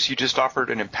 Bruce, you just offered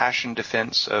an impassioned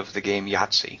defense of the game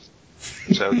Yahtzee,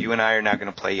 so you and I are now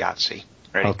going to play Yahtzee.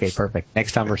 Ready? Okay, perfect.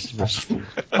 Next time versus.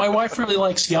 My wife really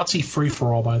likes Yahtzee Free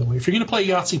for All. By the way, if you're going to play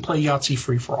Yahtzee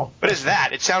Free for All. What is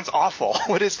that? It sounds awful.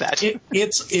 What is that? It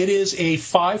is a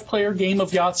 5-player game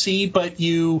of Yahtzee, but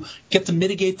you get to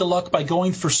mitigate the luck by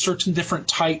going for certain different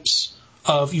types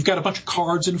of. You've got a bunch of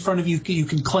cards in front of you. You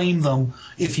can claim them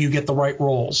if you get the right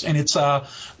rolls, and it's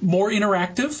more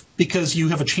interactive because you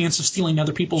have a chance of stealing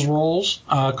other people's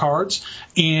cards,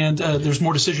 and there's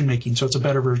more decision making. So it's a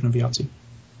better version of Yahtzee.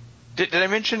 Did I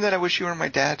mention that I wish you were my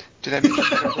dad? Did I mention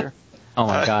that earlier? Oh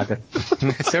my God,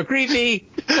 that's so creepy.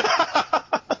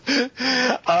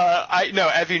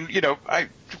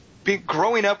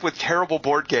 Growing up with terrible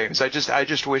board games, I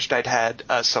just wished I'd had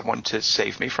someone to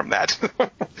save me from that.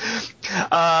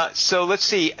 So let's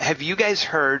see. Have you guys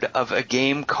heard of a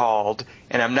game called,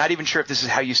 and I'm not even sure if this is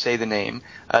how you say the name,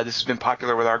 this has been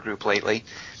popular with our group lately,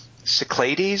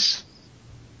 Cyclades?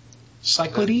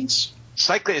 Cyclades?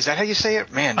 Is that how you say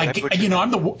it? Man, I'm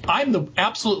the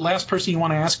absolute last person you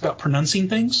want to ask about pronouncing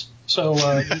things. So,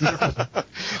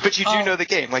 but you do know the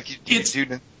game, like you do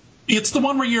know. It's the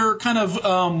one where you're kind of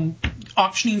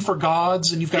auctioning for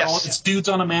gods, and you've got all its dudes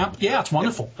on a map. Yeah, it's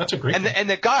wonderful. That's a great game. And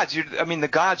the gods, the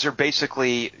gods are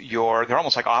basically they're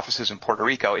almost like offices in Puerto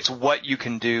Rico. It's what you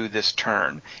can do this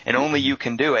turn, and only you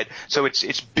can do it. So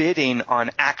it's bidding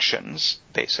on actions,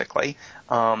 basically.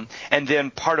 And then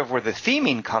part of where the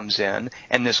theming comes in,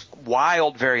 and this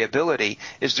wild variability,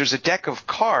 is there's a deck of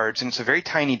cards, and it's a very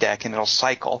tiny deck, and it'll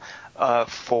cycle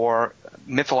for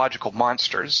mythological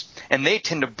monsters, and they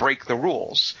tend to break the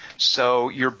rules. So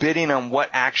you're bidding on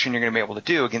what action you're going to be able to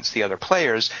do against the other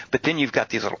players, but then you've got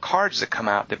these little cards that come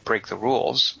out that break the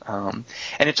rules. And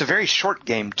it's a very short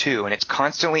game, too, and it's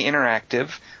constantly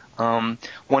interactive.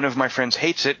 One of my friends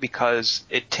hates it because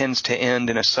it tends to end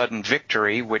in a sudden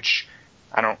victory, which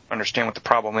I don't understand what the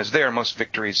problem is there. Most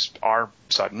victories are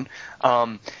sudden.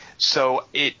 So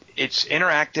it's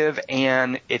interactive,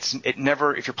 and it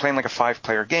never, if you're playing like a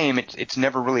 5-player game, it's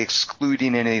never really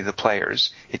excluding any of the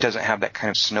players. It doesn't have that kind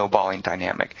of snowballing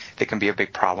dynamic that can be a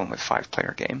big problem with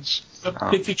 5-player games. A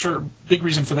big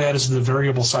reason for that is the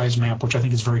variable size map, which I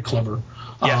think is very clever.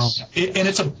 Yes. And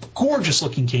it's a gorgeous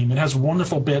looking game. It has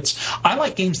wonderful bits. I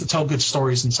like games that tell good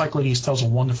stories, and Cyclades tells a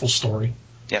wonderful story.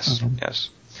 Yes, yes.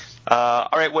 All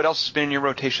right, what else has been in your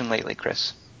rotation lately,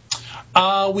 Chris?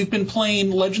 We've been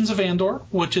playing Legends of Andor,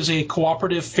 which is a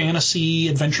cooperative fantasy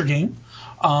adventure game.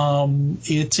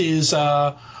 It is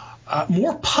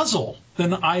more puzzle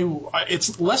than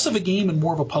it's less of a game and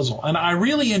more of a puzzle. And I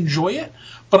really enjoy it,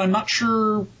 but I'm not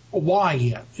sure why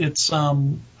yet. It's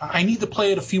I need to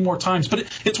play it a few more times. But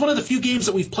it's one of the few games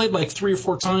that we've played like 3 or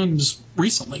 4 times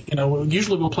recently.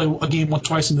 Usually we'll play a game once,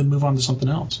 twice, and then move on to something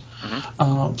else.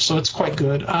 Mm-hmm. So it's quite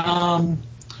good.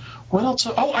 What else?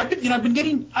 Oh, I've been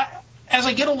getting as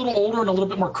I get a little older and a little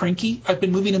bit more cranky, I've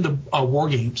been moving into war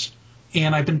games,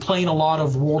 and I've been playing a lot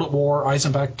of World at War,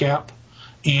 Eisenbach Gap,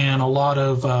 and a lot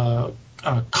of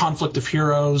Conflict of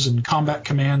Heroes and Combat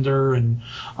Commander and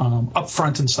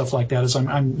Upfront and stuff like that. As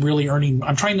I'm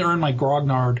trying to earn my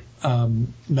Grognard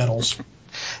medals.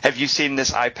 Have you seen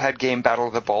this iPad game, Battle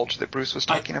of the Bulge, that Bruce was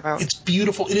talking about? It's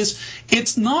beautiful. It is.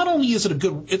 It's not only is it a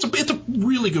good. It's a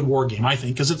really good war game, I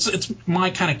think, because it's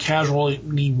my kind of casual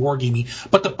war gamey.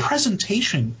 But the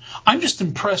presentation, I'm just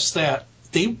impressed that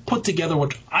they put together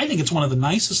what I think it's one of the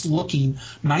nicest looking,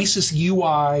 nicest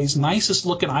UIs, nicest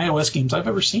looking iOS games I've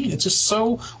ever seen. It's just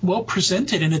so well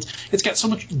presented, and it's got so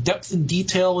much depth and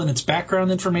detail in its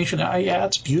background information. Yeah,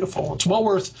 it's beautiful. It's well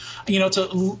worth. It's a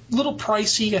little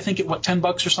pricey. I think at $10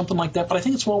 or something like that, but I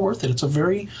think it's well worth it. It's a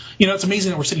very, it's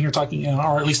amazing that we're sitting here talking,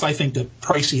 or at least I think that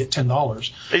pricey at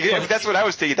 $10. Yeah, that's what I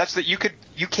was thinking. That's that you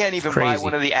can't even buy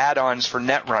one of the add-ons for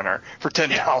Netrunner for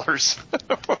 $10.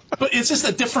 But it's just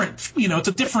a different, it's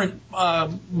a different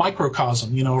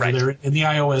microcosm, over there in the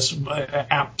iOS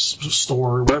apps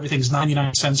store where everything's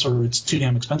 99 cents or it's too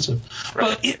damn expensive.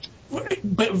 Right.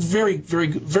 But very, very,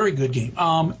 very good game.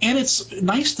 And it's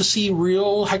nice to see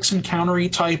real hex and countery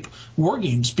type war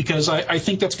games because I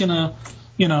think that's going to,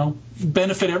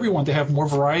 benefit everyone to have more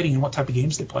variety in what type of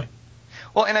games they play.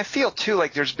 Well, and I feel, too,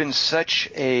 like there's been such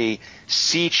a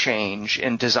sea change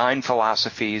in design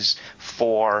philosophies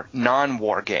for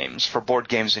non-war games, for board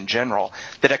games in general,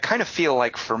 that I kind of feel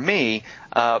like, for me,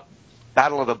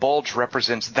 Battle of the Bulge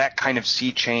represents that kind of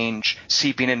sea change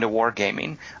seeping into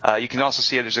wargaming. You can also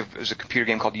see there's a computer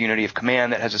game called Unity of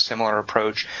Command that has a similar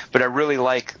approach. But I really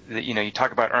like that, you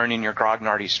talk about earning your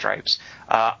Grognardy stripes.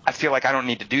 I feel like I don't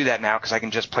need to do that now because I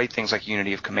can just play things like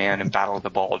Unity of Command and Battle of the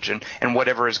Bulge and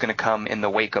whatever is going to come in the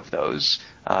wake of those.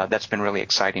 That's been really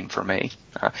exciting for me.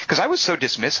 Because I was so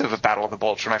dismissive of Battle of the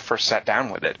Bulge when I first sat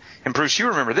down with it. And Bruce, you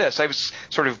remember this. I was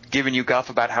sort of giving you guff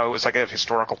about how it was like a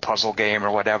historical puzzle game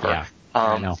or whatever. Yeah.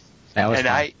 I know. That was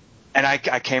fun.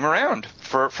 I came around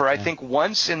for I think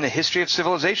once in the history of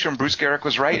civilization, Bruce Garrick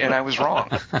was right and I was wrong.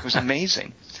 It was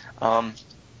amazing.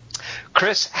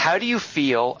 Chris, how do you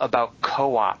feel about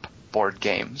co-op board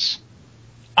games?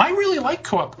 I really like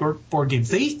co-op board games.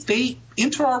 They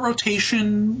enter our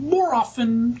rotation more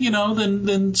often,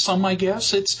 than some, I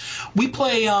guess. We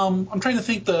play. I'm trying to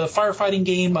think the firefighting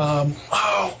game. I'm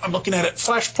looking at it.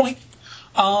 Flashpoint.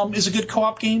 Is a good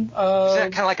co-op game. Is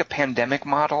that kind of like a pandemic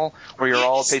model where you're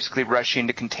all basically rushing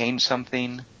to contain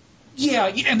something? Yeah,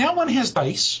 and that one has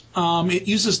dice. It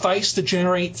uses dice to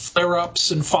generate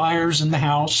flare-ups and fires in the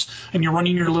house, and you're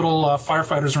running your little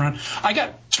firefighters around. I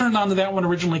got turned on to that one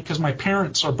originally because my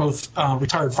parents are both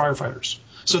retired firefighters.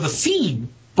 So the theme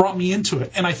brought me into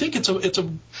it, and I think it's a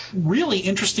really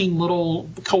interesting little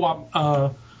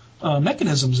co-op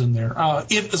mechanisms in there,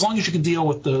 as long as you can deal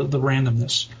with the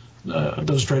randomness.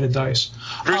 Those dreaded dice.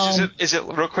 Bruce, is it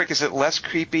real quick? Is it less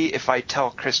creepy if I tell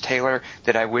Chris Taylor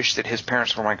that I wish that his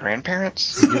parents were my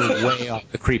grandparents? You're way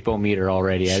off the creepometer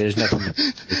already. There's nothing.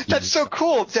 That's so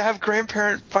cool to have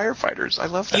grandparent firefighters. I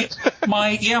love that.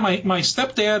 My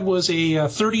stepdad was a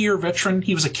 30-year veteran.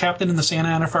 He was a captain in the Santa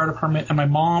Ana Fire Department, and my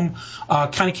mom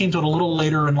kind of came to it a little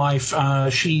later in life.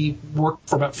 She worked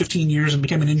for about 15 years and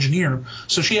became an engineer,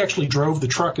 so she actually drove the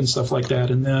truck and stuff like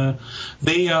that. And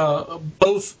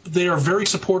they are very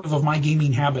supportive of my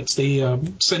gaming habits. They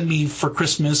send me for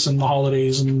Christmas and the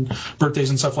holidays and birthdays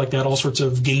and stuff like that, all sorts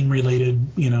of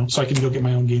game-related, so I can go get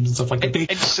my own games and stuff like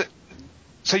that.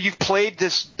 So you've played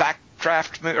this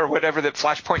Backdraft or whatever that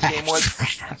Flashpoint game was?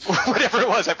 Whatever it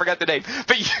was, I forgot the name.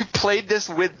 But you played this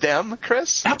with them,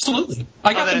 Chris? Absolutely.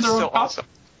 I got them their own awesome.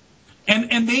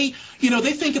 And they,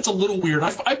 they think it's a little weird.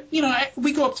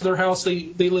 We go up to their house.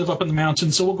 They live up in the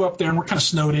mountains, so we'll go up there and we're kind of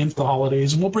snowed in for the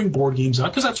holidays, and we'll bring board games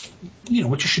out because that's,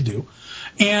 what you should do.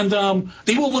 And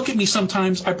they will look at me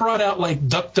sometimes. I brought out like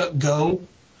Duck Duck Go,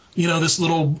 this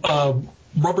little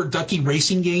rubber ducky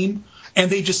racing game, and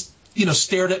they just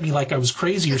stared at me like I was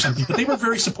crazy or something. But they were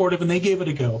very supportive and they gave it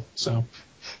a go. So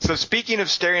speaking of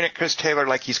staring at Chris Taylor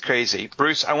like he's crazy,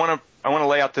 Bruce, I want to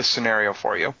lay out this scenario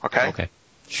for you. Okay. Okay.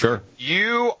 Sure.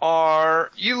 You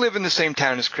live in the same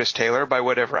town as Chris Taylor by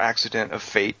whatever accident of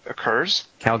fate occurs.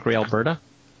 Calgary, Alberta?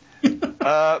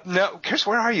 No, Chris,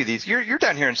 where are you? You're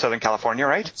down here in Southern California,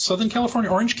 right? Southern California,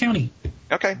 Orange County.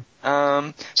 Okay.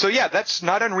 So yeah, that's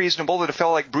not unreasonable that a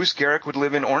fellow like Bruce Garrick would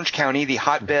live in Orange County, the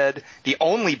hotbed, the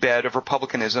only bed of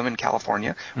Republicanism in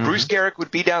California. Mm-hmm. Bruce Garrick would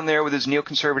be down there with his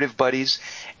neoconservative buddies.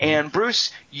 And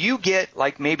Bruce, you get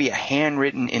like maybe a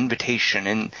handwritten invitation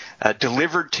and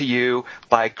delivered to you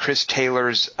by Chris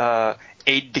Taylor's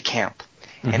aide de camp.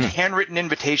 Mm-hmm. And the handwritten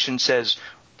invitation says,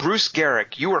 Bruce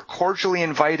Garrick, you are cordially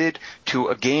invited to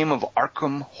a game of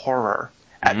Arkham Horror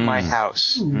at my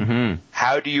house. Mm-hmm.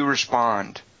 How do you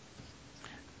respond?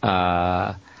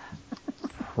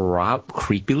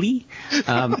 Creepily.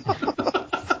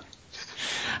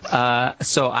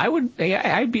 So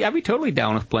I'd be totally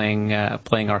down with playing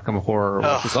Arkham Horror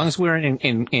as long as we're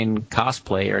in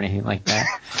cosplay or anything like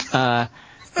that.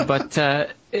 But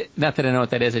not that I know what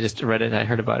that is. I just read it. I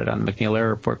heard about it on the McNeil Air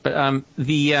Report. But I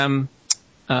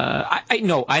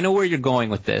know where you're going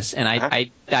with this, and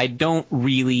I don't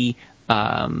really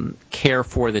care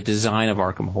for the design of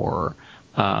Arkham Horror.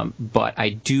 But I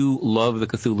do love the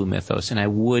Cthulhu mythos, and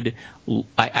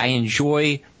I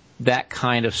enjoy that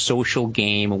kind of social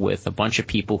game with a bunch of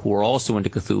people who are also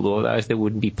into Cthulhu. Otherwise, they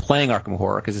wouldn't be playing Arkham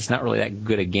Horror because it's not really that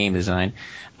good a game design.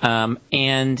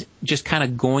 And just kind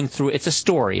of going through, it's a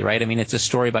story, right? I mean, it's a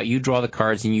story about you draw the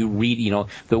cards and you read,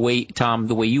 the way, Tom,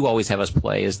 the way you always have us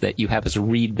play is that you have us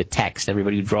read the text.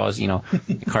 Everybody who draws,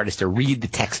 the card is to read the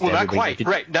text. Well, not quite,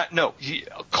 right.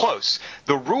 Close.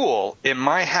 The rule in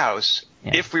my house,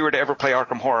 if we were to ever play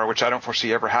Arkham Horror, which I don't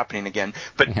foresee ever happening again,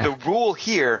 but the rule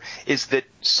here is that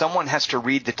someone has to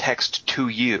read the text to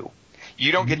you.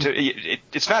 You don't get to.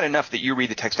 It's not enough that you read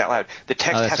the text out loud. The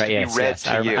text has to be read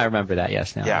to you. I remember that.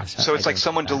 Yes. Now. Yeah. Yes, so it's like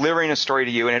someone delivering a story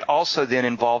to you, and it also then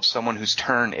involves someone whose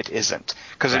turn it isn't.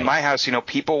 Because in my house,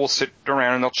 people will sit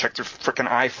around and they'll check their frickin'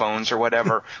 iPhones or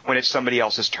whatever when it's somebody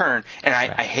else's turn, and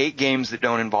I hate games that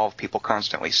don't involve people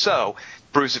constantly. So,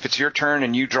 Bruce, if it's your turn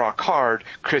and you draw a card,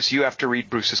 Chris, you have to read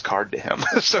Bruce's card to him.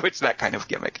 So it's that kind of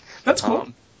gimmick. That's cool.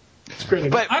 That's great.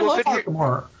 But I love Arkham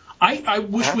Horror. I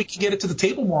wish we could get it to the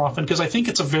table more often because I think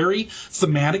it's a very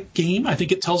thematic game. I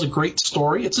think it tells a great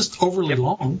story. It's just overly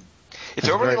long. It's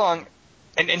overly long.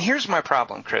 And here's my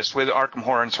problem, Chris, with Arkham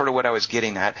Horror and sort of what I was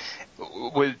getting at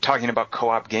with talking about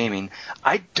co-op gaming.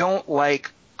 I don't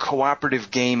like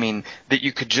cooperative gaming that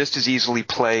you could just as easily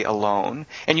play alone.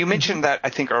 And you mentioned that, I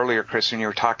think, earlier, Chris, when you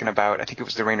were talking about, I think it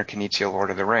was the Reiner Knizia Lord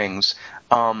of the Rings.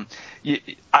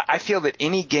 I feel that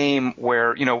any game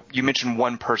where, you mentioned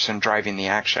one person driving the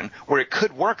action, where it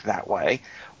could work that way,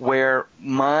 where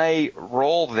my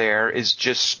role there is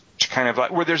just kind of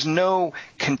like where there's no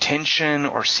contention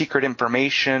or secret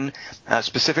information,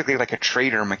 specifically like a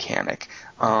trader mechanic.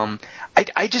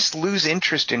 I just lose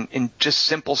interest in just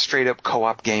simple, straight-up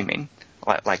co-op gaming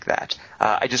like that.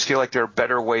 I just feel like there are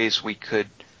better ways we could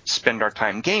spend our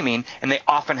time gaming, and they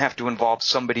often have to involve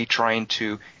somebody trying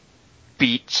to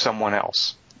beat someone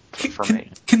else for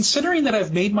me. Considering that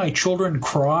I've made my children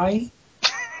cry,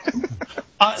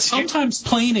 sometimes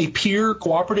playing a pure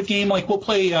cooperative game, like we'll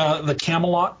play the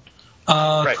Camelot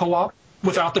co-op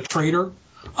without the trader.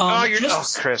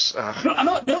 Chris.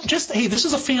 No, just, hey, this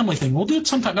is a family thing. We'll do it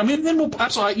sometime. I mean, then we'll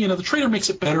absolutely, the trader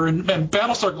makes it better, and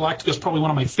Battlestar Galactica is probably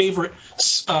one of my favorite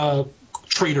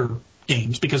trader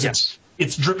games because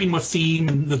it's dripping with theme,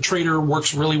 and the trader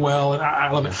works really well, and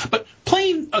I love it. But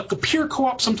playing a pure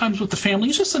co-op sometimes with the family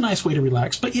is just a nice way to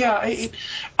relax. But yeah,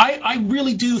 I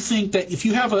really do think that if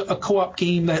you have a co-op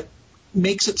game that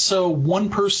makes it so one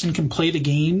person can play the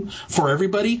game for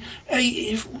everybody,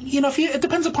 it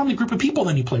depends upon the group of people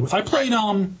then you play with. I played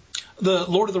the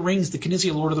Lord of the Rings, the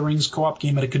Knizia Lord of the Rings co-op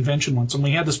game at a convention once, and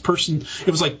we had this person,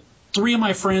 it was like 3 of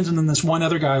my friends and then this one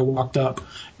other guy walked up,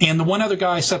 and the one other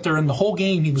guy sat there and the whole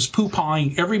game he was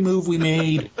poo-pawing every move we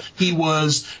made. He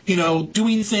was,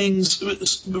 doing things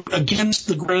against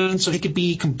the grain so he could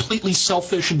be completely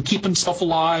selfish and keep himself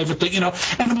alive and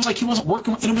it was like he wasn't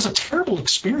working, and it was a terrible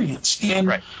experience,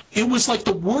 and it was like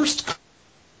the worst,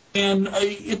 and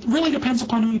it really depends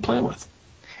upon who you play with.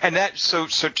 And that, so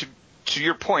to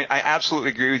your point, I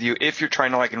absolutely agree with you. If you're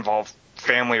trying to involve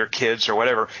family or kids or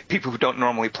whatever, people who don't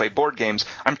normally play board games,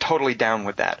 I'm totally down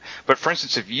with that. But for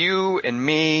instance, if you and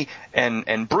me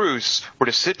and Bruce were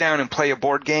to sit down and play a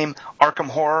board game, Arkham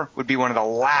Horror would be one of the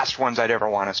last ones I'd ever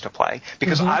want us to play,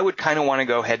 because I would kind of want to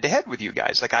go head to head with you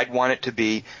guys. Like, I'd want it to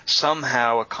be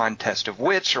somehow a contest of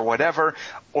wits or whatever,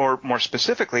 or more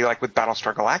specifically, like with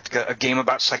Battlestar Galactica, a game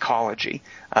about psychology.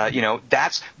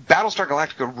 That's Battlestar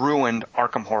Galactica ruined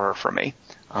Arkham Horror for me.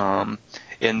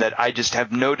 In that I just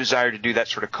have no desire to do that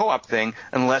sort of co-op thing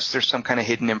unless there's some kind of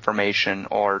hidden information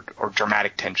or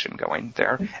dramatic tension going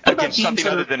there against something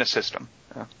other than a system.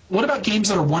 What about games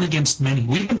that are one against many?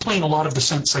 We've been playing a lot of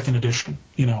Descent Second Edition,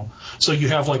 so you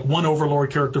have one Overlord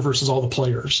character versus all the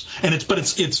players, and it's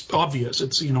obvious.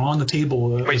 It's on the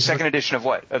table. Wait, Second Edition of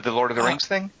what? Of the Lord of the Rings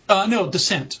thing? No,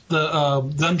 Descent,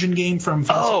 the dungeon game from.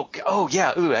 Oh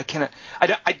yeah. Ooh, I cannot.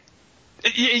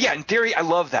 Yeah, in theory, I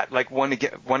love that. Like one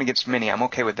against many, I'm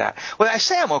okay with that. Well, I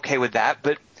say I'm okay with that,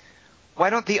 but why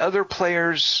don't the other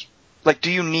players? Do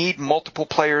you need multiple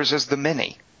players as the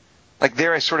many?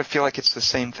 There, I sort of feel like it's the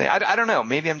same thing. I don't know.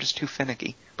 Maybe I'm just too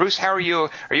finicky. Bruce, how are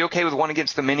you? Are you okay with one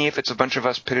against the many if it's a bunch of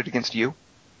us pitted against you?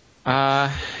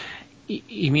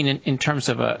 You mean in terms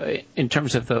of the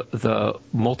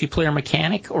multiplayer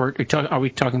mechanic, or are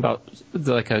we talking about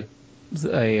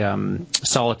a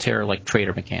solitaire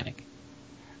trader mechanic?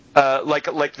 Like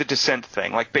the Descent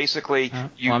thing. Basically,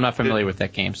 I'm not familiar with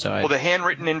that game, so the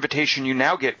handwritten invitation you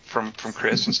now get from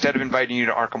Chris, instead of inviting you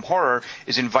to Arkham Horror,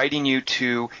 is inviting you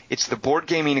to. It's the board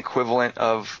gaming equivalent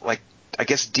of I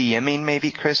guess, DMing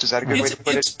maybe, Chris? Is that a good way to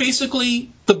put it? It's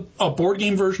basically a board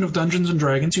game version of Dungeons and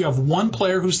Dragons. You have one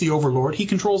player who's the overlord. He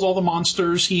controls all the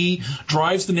monsters. He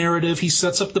drives the narrative. He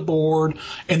sets up the board.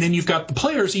 And then you've got the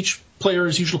players. Each player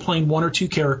is usually playing one or two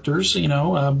characters,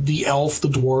 the elf, the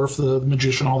dwarf, the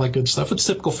magician, all that good stuff. It's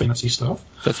typical fantasy stuff.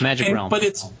 So it's Magic Realm.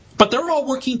 But they're all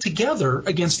working together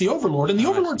against the Overlord, and the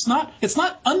Overlord's not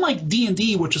unlike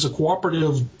D&D, which is a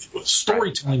cooperative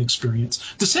storytelling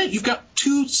experience. Descent, you've got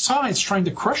two sides trying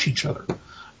to crush each other.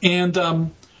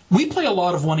 And we play a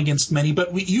lot of one against many,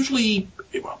 but we usually,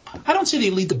 I don't say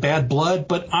they lead to bad blood,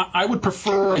 but I would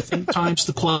prefer, I think, times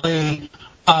to play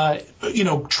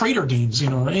trader games,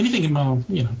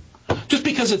 anything, just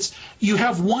because you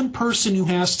have one person who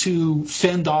has to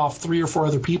fend off three or four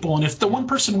other people, and if the one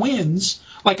person wins,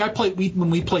 like when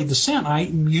we played Descent,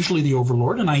 I'm usually the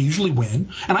Overlord, and I usually win,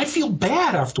 and I feel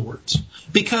bad afterwards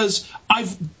because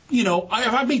I've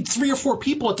made three or four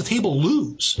people at the table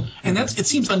lose, and it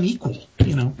seems unequal,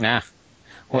 Nah.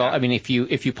 Well, I mean, if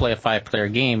you play a 5-player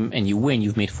game and you win,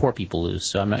 you've made 4 people lose.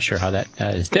 So I'm not sure how that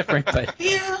is different, but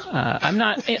I'm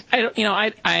not.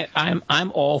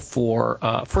 I'm all for.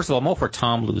 First of all, I'm all for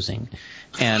Tom losing,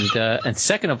 and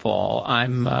second of all,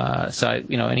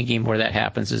 any game where that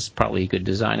happens is probably a good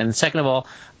design. And second of all,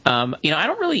 I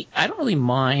don't really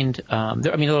mind.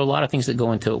 There are a lot of things that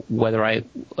go into whether I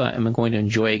am going to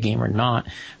enjoy a game or not.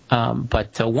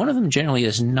 But one of them generally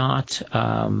is not.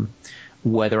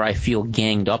 Whether I feel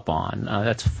ganged up on.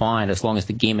 That's fine as long as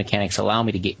the game mechanics allow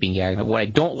me to be ganged up. What I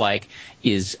don't like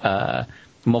is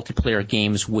multiplayer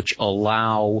games which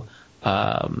allow,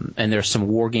 and there's some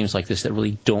war games like this that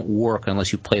really don't work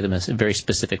unless you play them in a very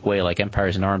specific way, like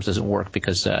Empires in Arms doesn't work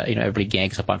because everybody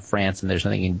gangs up on France and there's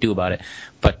nothing you can do about it.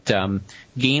 But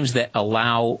games that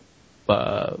allow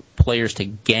players to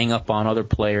gang up on other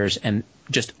players and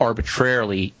just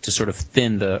arbitrarily to sort of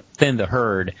thin the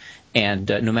herd, and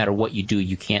no matter what you do,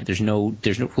 you can't. There's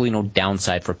really no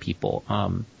downside for people.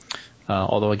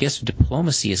 Although I guess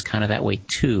Diplomacy is kind of that way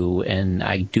too, and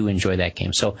I do enjoy that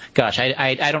game. So, gosh,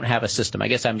 I don't have a system. I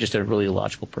guess I'm just a really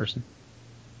logical person.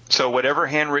 So whatever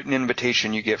handwritten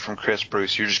invitation you get from Chris,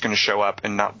 Bruce, you're just going to show up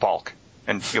and not balk,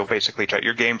 and you'll basically try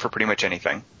your game for pretty much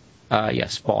anything.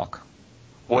 Yes, balk.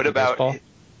 What about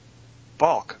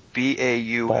balk?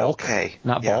 B-A-U-L-K.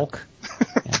 Not yeah. balk.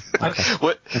 Yeah. Okay.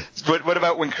 What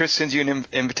about when Chris sends you an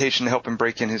invitation to help him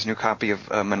break in his new copy of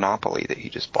Monopoly that he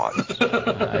just bought?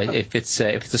 If it's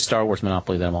a Star Wars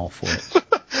Monopoly, then I'm all for it.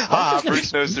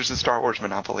 Bruce knows there's a Star Wars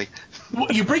Monopoly. Well,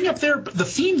 you bring up there the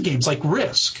themed games like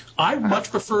Risk. I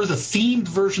much prefer the themed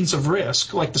versions of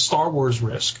Risk, like the Star Wars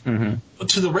Risk,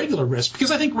 to the regular Risk,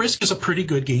 because I think Risk is a pretty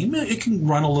good game. It can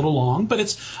run a little long, but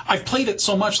I've played it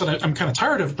so much that I'm kind of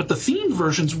tired of it. But the themed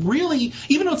versions really,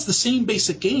 even though it's the same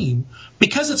basic game,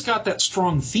 because it's got that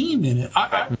strong theme in it,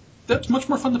 that's much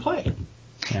more fun to play.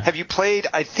 Yeah. Have you played,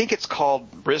 I think it's called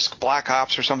Risk Black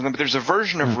Ops or something, but there's a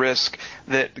version of Risk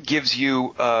that gives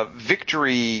you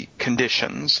victory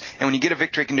conditions, and when you get a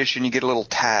victory condition, you get a little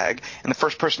tag, and the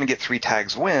first person to get 3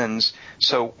 tags wins.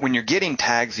 So when you're getting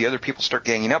tags, the other people start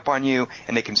ganging up on you,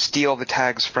 and they can steal the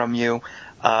tags from you.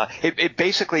 It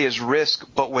basically is Risk,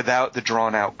 but without the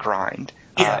drawn-out grind.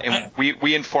 And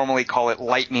we informally call it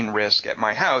lightning Risk at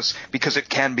my house because it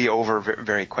can be over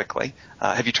very quickly.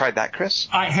 Have you tried that, Chris?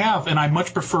 I have, and I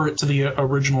much prefer it to the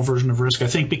original version of Risk. I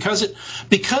think because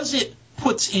it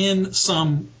puts in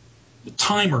some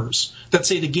timers that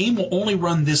say the game will only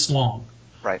run this long.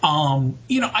 Right.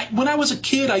 When I was a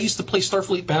kid, I used to play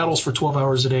Starfleet Battles for 12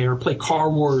 hours a day, or play Car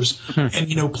Wars,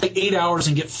 and play 8 hours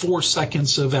and get 4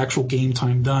 seconds of actual game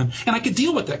time done. And I could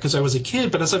deal with that because I was a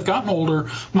kid. But as I've gotten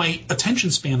older, my attention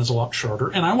span is a lot shorter,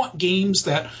 and I want games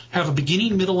that have a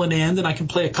beginning, middle, and end, and I can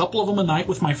play a couple of them a night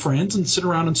with my friends and sit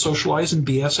around and socialize and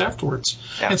BS afterwards.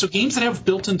 Yeah. And so games that have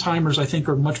built-in timers, I think,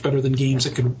 are much better than games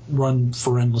that could run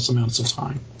for endless amounts of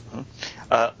time.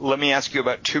 Let me ask you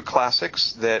about 2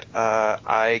 classics that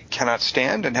I cannot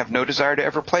stand and have no desire to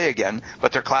ever play again,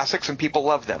 but they're classics and people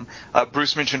love them.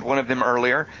 Bruce mentioned one of them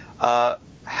earlier.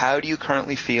 How do you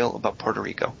currently feel about Puerto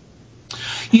Rico?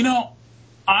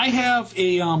 I have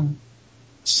a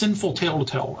sinful tale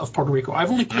to tell of Puerto Rico.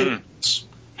 I've only played it once,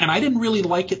 and I didn't really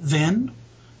like it then,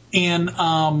 and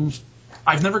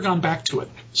I've never gone back to it.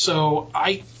 So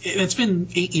it's been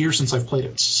 8 years since I've played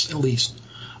it, at least.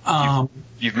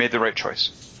 You've made the right choice.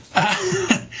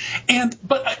 But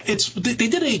they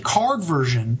did a card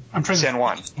version. San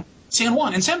Juan. San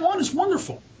Juan, and San Juan is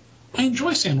wonderful. I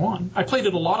enjoy San Juan. I played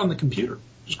it a lot on the computer. It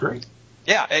was great.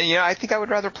 Yeah, and I think I would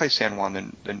rather play San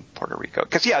Juan than Puerto Rico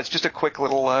because it's just a quick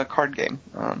little card game.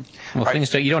 Things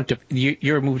so you don't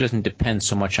your move doesn't depend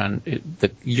so much on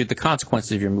the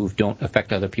consequences of your move don't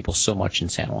affect other people so much in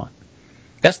San Juan.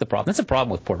 That's the problem. That's the problem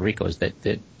with Puerto Rico is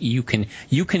that you can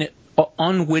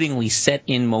unwittingly set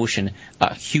in motion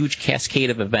a huge cascade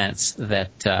of events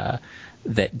that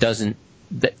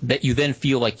you then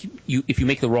feel like if you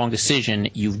make the wrong decision,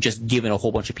 you've just given a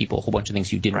whole bunch of people a whole bunch of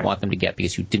things you didn't want them to get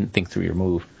because you didn't think through your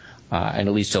move, and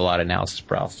it leads to a lot of analysis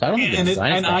paralysis. I don't think the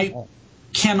design is that at all.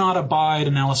 Cannot abide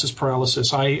analysis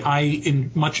paralysis. I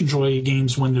much enjoy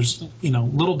games when there's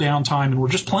little downtime and we're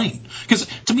just playing. Because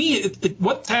to me,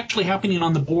 what's actually happening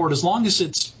on the board, as long as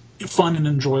it's fun and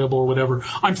enjoyable or whatever,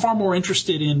 I'm far more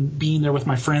interested in being there with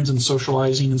my friends and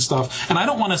socializing and stuff. And I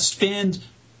don't want to spend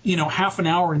half an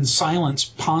hour in silence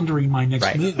pondering my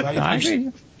next move.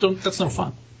 That's no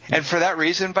fun. And for that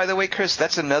reason, by the way, Chris,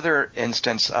 that's another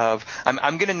instance of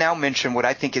I'm going to now mention what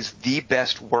I think is the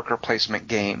best worker placement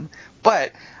game.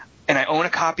 And I own a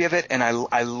copy of it, and I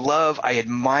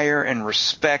admire and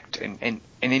respect and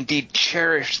indeed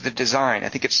cherish the design. I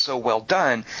think it's so well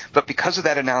done. But because of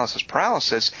that analysis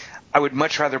paralysis, I would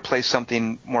much rather play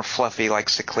something more fluffy like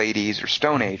Cyclades or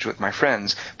Stone Age with my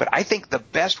friends. But I think the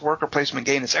best worker placement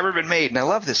game that's ever been made, and I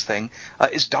love this thing,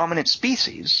 is Dominant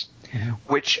Species.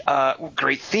 Which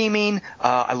great theming.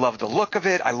 I love the look of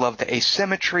it. I love the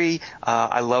asymmetry.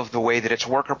 I love the way that it's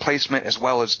worker placement as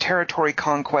well as territory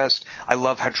conquest. I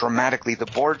love how dramatically the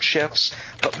board shifts.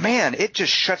 But man, it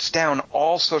just shuts down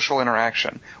all social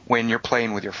interaction when you're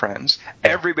playing with your friends.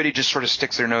 Everybody just sort of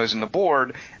sticks their nose in the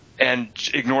board and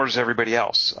ignores everybody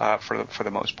else for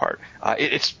the most part.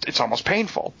 It's almost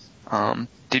painful.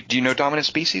 Do you know Dominant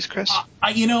Species, Chris?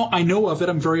 I know of it.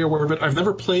 I'm very aware of it. I've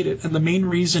never played it, and the main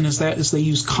reason is they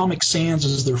use Comic Sans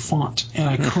as their font, and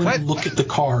I couldn't look at the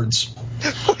cards.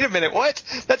 Wait a minute, what?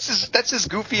 That's as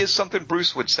goofy as something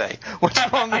Bruce would say. What's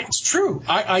wrong? It's true.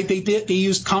 They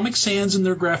used Comic Sans in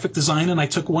their graphic design, and I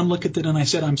took one look at it and I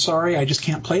said, I'm sorry, I just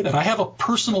can't play that. I have a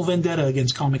personal vendetta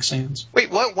against Comic Sans.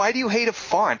 Wait, what? Why do you hate a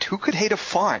font? Who could hate a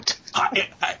font?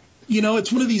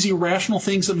 It's one of these irrational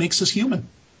things that makes us human.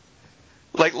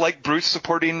 Like Bruce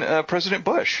supporting President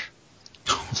Bush.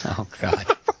 Oh, God.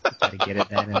 Got to get it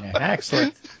in there.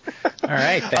 Excellent. All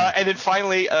right, then. And then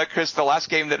finally, Chris, the last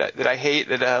game that I hate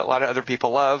that a lot of other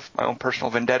people love, my own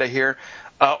personal vendetta here.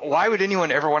 Why would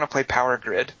anyone ever want to play Power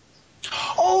Grid?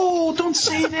 Oh, don't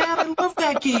say that. I love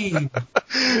that game.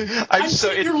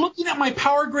 You're looking at my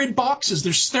Power Grid boxes.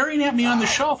 They're staring at me on the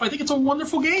shelf. I think it's a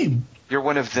wonderful game. You're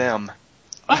one of them.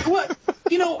 What?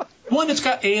 One, it's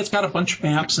got a bunch of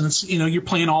maps, and it's you're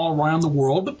playing all around the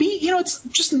world. But B, it's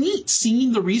just neat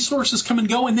seeing the resources come and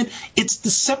go, and then it's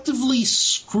deceptively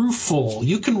screwful.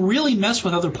 You can really mess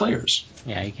with other players.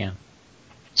 Yeah, you can.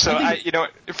 So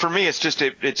for me, it's just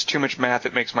it's too much math.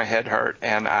 It makes my head hurt,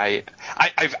 and I'm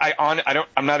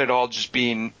not at all just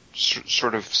being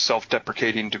sort of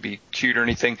self-deprecating to be cute or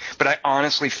anything, but I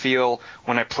honestly feel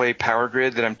when I play Power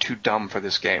Grid that I'm too dumb for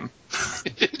this game.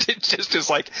 It just is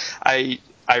like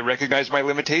I recognize my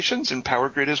limitations, and Power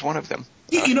Grid is one of them.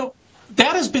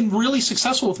 That has been really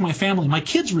successful with my family. My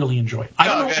kids really enjoy it. I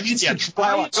don't know if it's the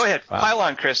driest. Go ahead. Pile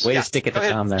on, Chris. Way to stick at the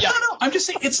thumb there. No. I'm just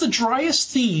saying it's the driest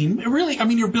theme. It really,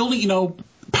 you're building,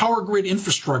 power grid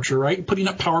infrastructure, right? Putting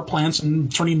up power plants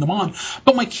and turning them on.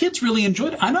 But my kids really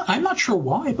enjoyed it. I'm not sure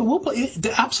why, but we'll play it.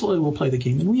 Absolutely, we'll play the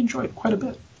game, and we enjoy it quite a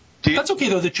bit. That's okay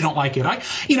though that you don't like it.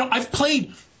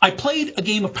 I played a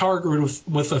game of Power Grid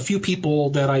with a few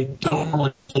people that I don't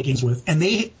normally play games with, and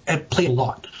they had played a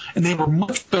lot, and they were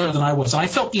much better than I was. And I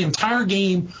felt the entire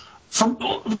game from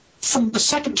the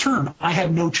second turn, I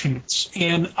had no chance,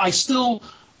 and I still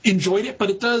enjoyed it.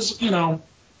 But it does,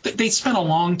 they spent a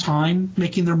long time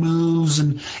making their moves,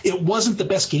 and it wasn't the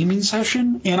best gaming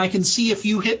session. And I can see if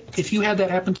you had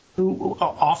that happen to you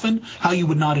often, how you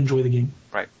would not enjoy the game.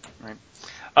 Right.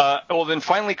 Well, then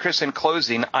finally, Chris, in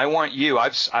closing, I want you.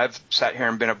 I've sat here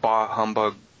and been a bah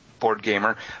humbug board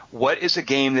gamer. What is a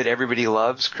game that everybody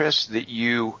loves, Chris, that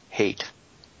you hate?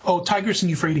 Oh, Tigris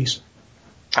and Euphrates.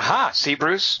 Aha! See,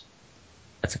 Bruce?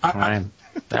 That's a crime.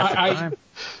 That's a crime.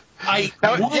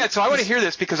 So I want to hear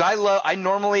this because I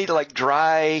normally like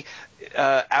dry,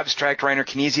 abstract Reiner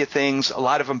Knizia things. A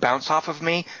lot of them bounce off of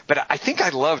me, but I think I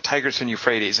love Tigris and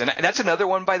Euphrates, and that's another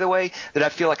one, by the way, that I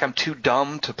feel like I'm too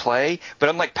dumb to play. But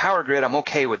unlike Power Grid, I'm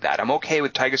okay with that. I'm okay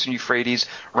with Tigris and Euphrates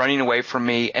running away from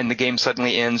me, and the game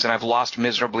suddenly ends, and I've lost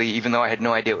miserably, even though I had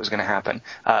no idea it was going to happen.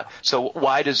 So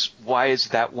why is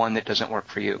that one that doesn't work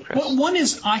for you, Chris? Well, one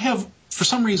is for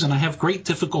some reason, I have great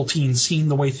difficulty in seeing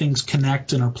the way things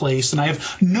connect and are placed, and I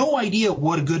have no idea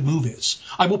what a good move is.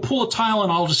 I will pull a tile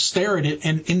and I'll just stare clarity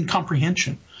and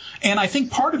incomprehension. And I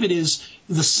think part of it is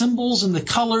the symbols and the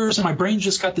colors, and my brain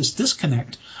just got this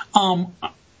disconnect.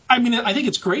 I mean, I think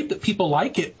it's great that people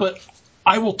like it, but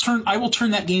I will turn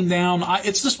that game down.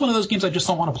 It's just one of those games I just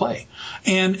don't want to play.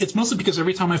 And it's mostly because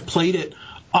every time I've played it,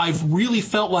 I've really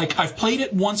felt like I've played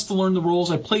it once to learn the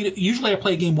rules. Usually I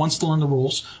play a game once to learn the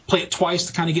rules, play it twice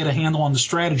to kind of get a handle on the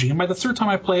strategy. And by the third time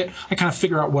I play it, I kind of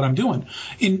figure out what I'm doing.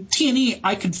 In T&E,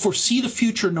 I can foresee the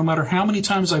future no matter how many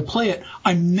times I play it.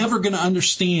 I'm never going to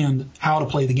understand how to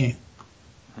play the game.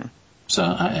 So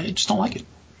I just don't like it.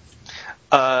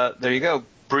 There you go.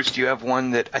 Bruce, do you have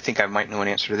one that I think I might know an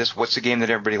answer to this? What's the game that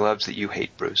everybody loves that you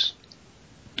hate, Bruce?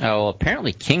 Oh, well,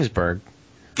 apparently Kingsburg.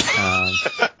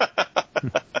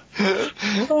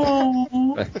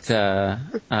 But a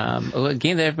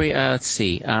game that everybody let's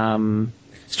see,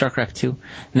 StarCraft 2.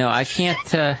 No, I can't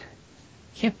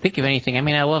think of anything. I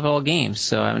mean, I love all games,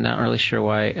 so I'm not really sure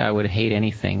why I would hate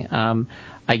anything.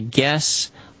 I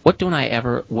guess what don't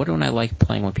I like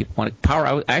playing when people want Power?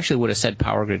 I actually would have said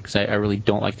Power Grid because I really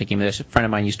don't like the game. There's a friend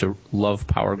of mine used to love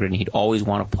Power Grid, and he'd always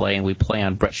want to play, and we'd play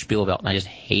on Brett Spielvelt, and I just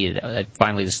hated it. I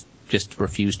finally just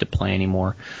refused to play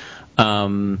anymore.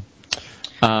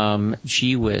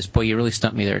 Gee whiz, boy, you really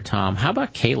stumped me there, Tom. How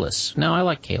about Kalis? No, I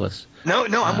like Kalis. No,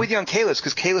 I'm with you on Kalis,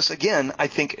 because Kalis, again, I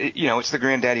think, it's the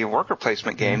granddaddy of worker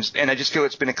placement games, and I just feel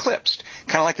it's been eclipsed.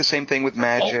 Kind of like the same thing with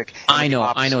Magic. I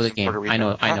know the game. I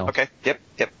know. Okay, yep.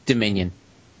 Dominion.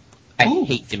 I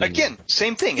hate Dominion. Again,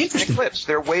 same thing. It's been eclipsed.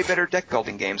 They're way better deck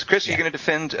building games. Chris, are you going to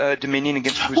defend Dominion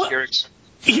against Bruce Garrick's?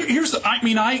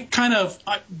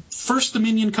 First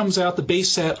Dominion comes out, the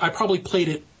base set, I probably played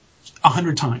it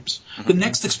 100 times. Mm-hmm. The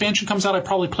next expansion comes out, I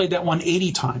probably played that one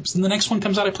 80 times. And the next one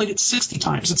comes out, I played it 60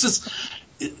 times. It's just,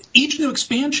 each new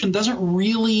expansion doesn't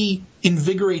really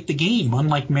invigorate the game,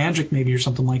 unlike Magic maybe or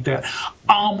something like that.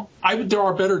 There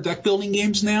are better deck building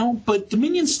games now, but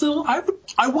Dominion still,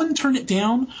 I wouldn't turn it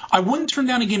down. I wouldn't turn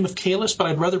down a game of Kalis, but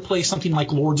I'd rather play something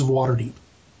like Lords of Waterdeep.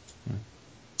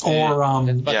 Or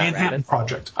Manhattan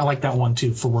Project. I like that one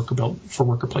too for worker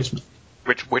placement.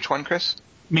 Which one, Chris?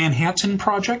 Manhattan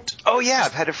Project. Oh yeah,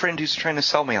 I've had a friend who's trying to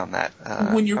sell me on that.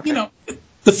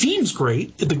 The theme's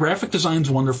great. The graphic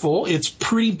design's wonderful. It's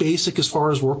pretty basic as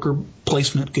far as worker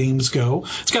placement games go.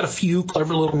 It's got a few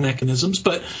clever little mechanisms,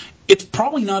 but it's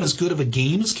probably not as good of a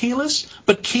game as Kalis.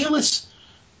 But Kalis,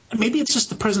 maybe it's just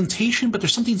the presentation, but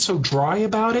there's something so dry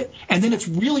about it. And then it's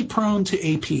really prone to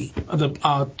AP.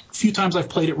 The few times I've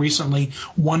played it recently,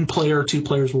 one player or two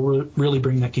players will really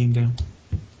bring that game down.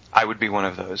 I would be one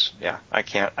of those. Yeah, I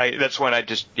can't. That's when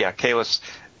Kalis.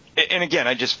 And again,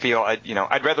 I just feel,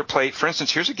 I'd rather play, for instance,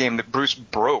 here's a game that Bruce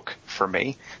broke for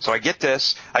me. So I get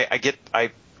this, I get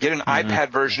an iPad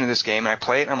version of this game, and I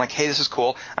play it, and I'm like, hey, this is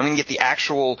cool. I'm going to get the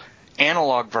actual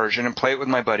analog version and play it with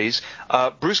my buddies.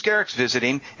 Bruce Garrick's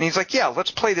visiting, and he's like, yeah,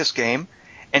 let's play this game.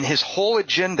 And his whole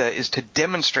agenda is to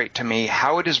demonstrate to me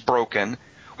how it is broken,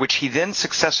 which he then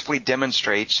successfully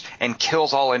demonstrates and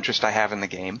kills all interest I have in the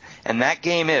game. And that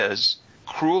game is,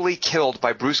 cruelly killed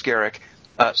by Bruce Garrick,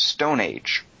 Stone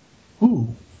Age.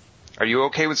 Ooh. Are you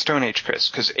okay with Stone Age, Chris?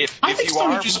 Because if you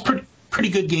Stone are, Age is a pretty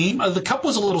good game. The cup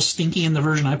was a little stinky in the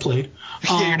version I played.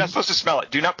 Yeah, you're not supposed to smell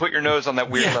it. Do not put your nose on that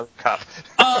weird leather cup.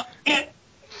 And,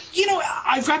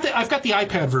 I've got the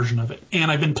iPad version of it,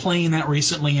 and I've been playing that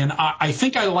recently, and I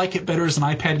think I like it better as an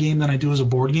iPad game than I do as a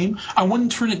board game. I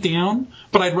wouldn't turn it down,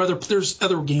 but there's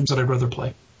other games that I'd rather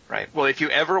play. Right. Well, if you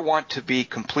ever want to be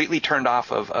completely turned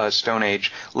off of Stone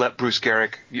Age, let Bruce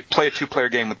Garrick play a 2-player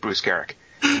game with Bruce Garrick.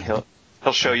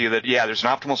 He'll show you that, there's an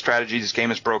optimal strategy, this game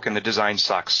is broken, the design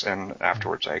sucks, and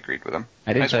afterwards I agreed with him.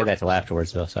 I didn't play that till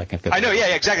afterwards, though, so I can feel I know,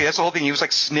 yeah, exactly. That's the whole thing. He was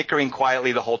like snickering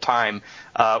quietly the whole time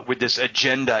with this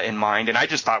agenda in mind, and I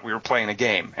just thought we were playing a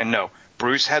game. And no,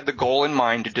 Bruce had the goal in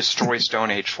mind to destroy Stone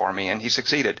Age for me, and he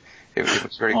succeeded. It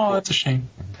was very cool. Oh, that's a shame.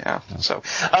 Yeah. So,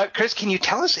 Chris, can you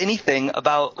tell us anything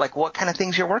about what kind of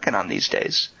things you're working on these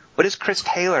days? What is Chris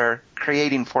Taylor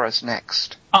creating for us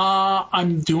next?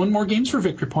 I'm doing more games for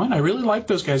Victory Point. I really like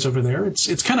those guys over there.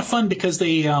 It's kind of fun because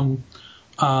they,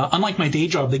 unlike my day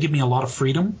job, they give me a lot of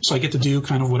freedom, so I get to do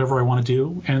kind of whatever I want to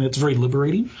do, and it's very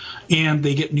liberating. And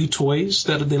they get new toys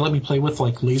that they let me play with,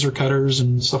 like laser cutters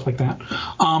and stuff like that.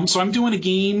 So I'm doing a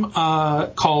game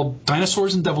called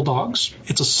Dinosaurs and Devil Dogs.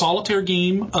 It's a solitaire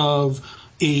game of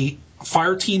a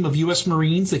fire team of U.S.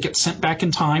 Marines that get sent back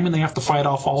in time, and they have to fight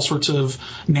off all sorts of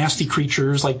nasty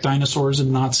creatures like dinosaurs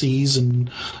and Nazis and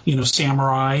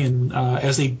samurai, and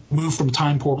as they move from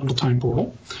time portal to time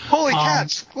portal. Holy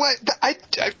cats! What?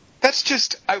 That's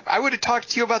just I would have talked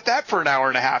to you about that for an hour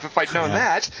and a half if I'd known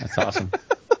that. That's awesome.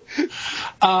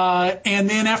 And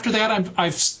then after that,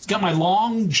 I've got my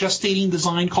long gestating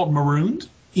design called Marooned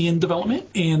in development,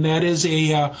 and that is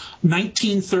a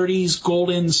 1930s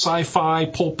golden sci-fi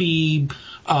pulpy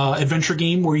adventure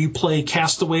game where you play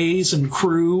castaways and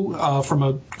crew from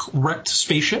a wrecked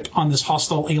spaceship on this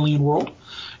hostile alien world.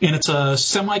 And it's a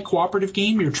semi-cooperative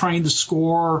game. You're trying to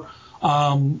score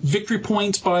victory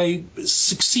points by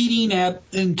succeeding at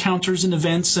encounters and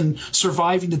events and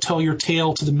surviving to tell your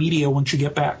tale to the media once you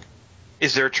get back.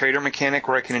 Is there a traitor mechanic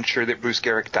where I can ensure that Bruce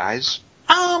Garrick dies?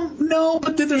 No,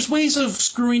 but there's ways of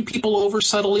screwing people over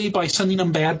subtly by sending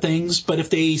them bad things, but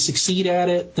if they succeed at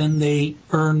it, then they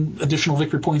earn additional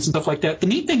victory points and stuff like that. The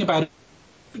neat thing about it,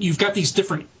 you've got these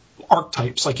different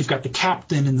archetypes, like you've got the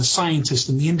captain and the scientist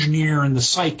and the engineer and the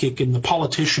psychic and the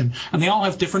politician, and they all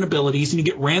have different abilities, and you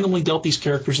get randomly dealt these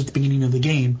characters at the beginning of the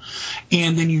game,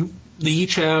 and then they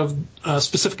each have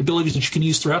specific abilities that you can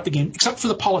use throughout the game, except for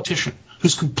the politician,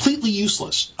 who's completely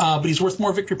useless, but he's worth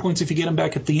more victory points if you get him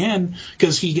back at the end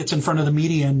because he gets in front of the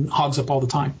media and hogs up all the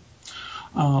time.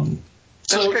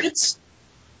 So great.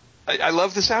 I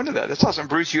love the sound of that. That's awesome.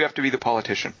 Bruce, you have to be the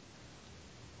politician.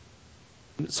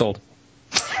 Sold.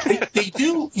 They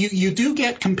do. You do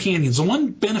get companions. The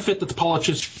one benefit that the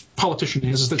politician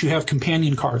is that you have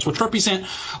companion cards, which represent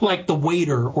like the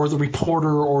waiter or the reporter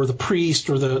or the priest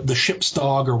or the ship's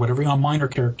dog or whatever, a minor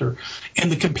character. And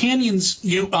the companions,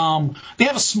 they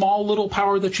have a small little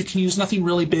power that you can use, nothing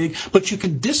really big, but you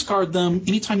can discard them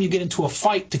anytime you get into a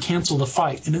fight to cancel the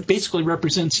fight. And it basically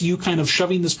represents you kind of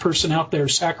shoving this person out there,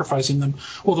 sacrificing them,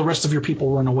 while the rest of your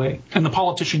people run away. And the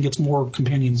politician gets more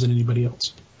companions than anybody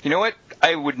else. You know what?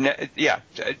 I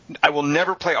will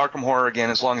never play Arkham Horror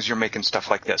again as long as you're making stuff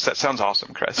like this. That sounds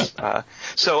awesome, Chris.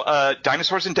 So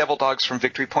Dinosaurs and Devil Dogs from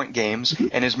Victory Point Games,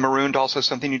 and is Marooned also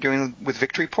something you're doing with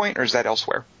Victory Point, or is that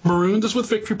elsewhere? Marooned is with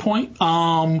Victory Point.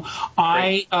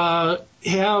 I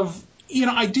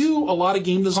do a lot of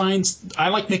game designs. I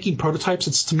like making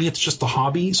prototypes. To me, it's just a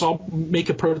hobby. So I'll make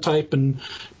a prototype, and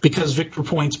because Victory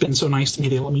Point's been so nice to me,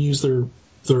 they let me use their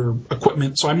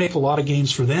equipment. So I make a lot of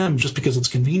games for them just because it's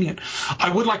convenient.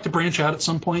 I would like to branch out at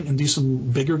some point and do some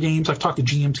bigger games. I've talked to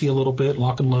GMT a little bit,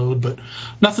 Lock and Load, but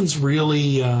nothing's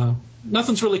really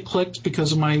clicked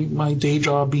because of my day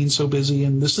job being so busy,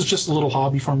 and this is just a little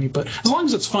hobby for me. But as long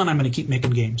as it's fun, I'm going to keep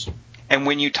making games. And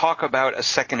when you talk about a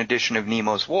second edition of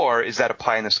Nemo's War, is that a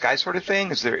pie in the sky sort of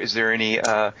thing? Is there any?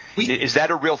 Is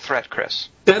that a real threat, Chris?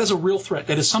 That is a real threat.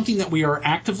 That is something that we are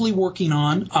actively working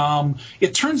on.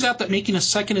 It turns out that making a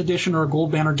second edition or a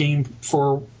Gold Banner game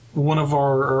for one of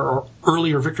our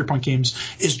earlier Victory Point games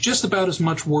is just about as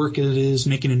much work as it is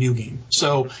making a new game.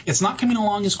 So it's not coming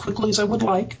along as quickly as I would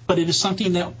like, but it is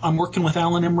something that I'm working with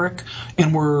Alan Emmerich,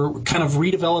 and we're kind of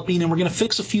redeveloping, and we're going to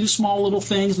fix a few small little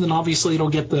things, and then obviously it'll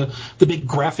get the big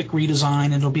graphic redesign,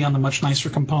 and it'll be on the much nicer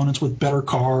components with better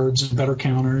cards and better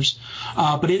counters.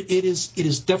 But it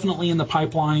is definitely in the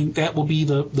pipeline. That will be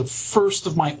the first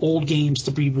of my old games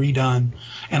to be redone,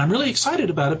 and I'm really excited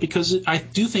about it because I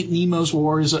do think Nemo's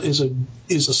War is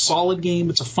a solid game.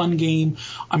 It's a fun game.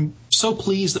 I'm so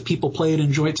pleased that people play it and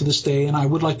enjoy it to this day, and I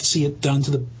would like to see it done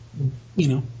to the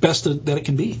best that it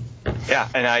can be. Yeah,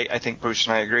 and I think Bruce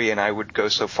and I agree, and I would go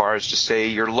so far as to say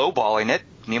you're lowballing it.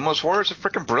 Nemo's War is a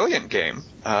freaking brilliant game.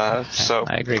 So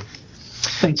I agree.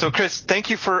 So, Chris,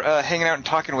 thank you for hanging out and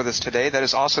talking with us today. That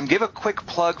is awesome. Give a quick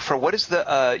plug for what is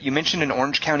you mentioned an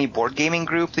Orange County board gaming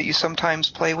group that you sometimes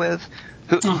play with.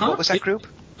 What was that group?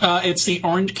 It's the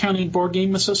Orange County Board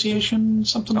Game Association,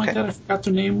 something like that. I forgot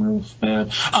their name real bad.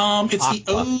 It's the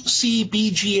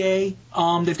OCBGA.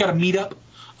 They've got a meetup,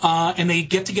 and they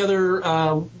get together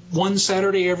one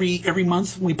Saturday every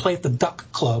month. We play at the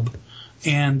Duck Club,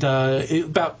 and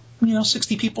about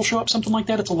 60 people show up, something like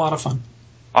that. It's a lot of fun.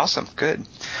 Awesome. Good.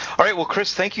 All right. Well,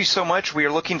 Chris, thank you so much. We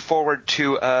are looking forward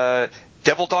to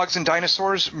Devil Dogs and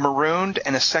Dinosaurs, Marooned,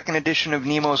 and a second edition of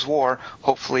Nemo's War,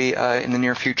 hopefully in the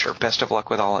near future. Best of luck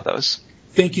with all of those.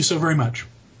 Thank you so very much.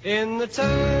 In the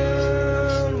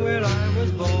town where I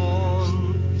was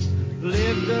born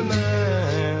lived a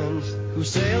man who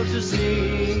sailed to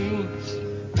sea,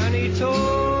 and he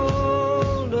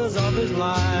told us of his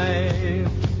life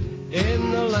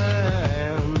in the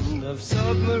land of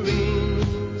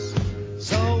submarines.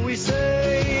 So we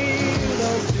sailed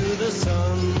on to the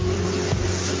sun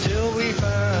till we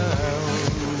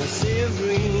found the sea of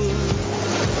green,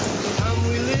 and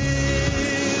we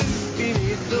lived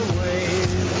beneath the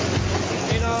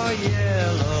waves in our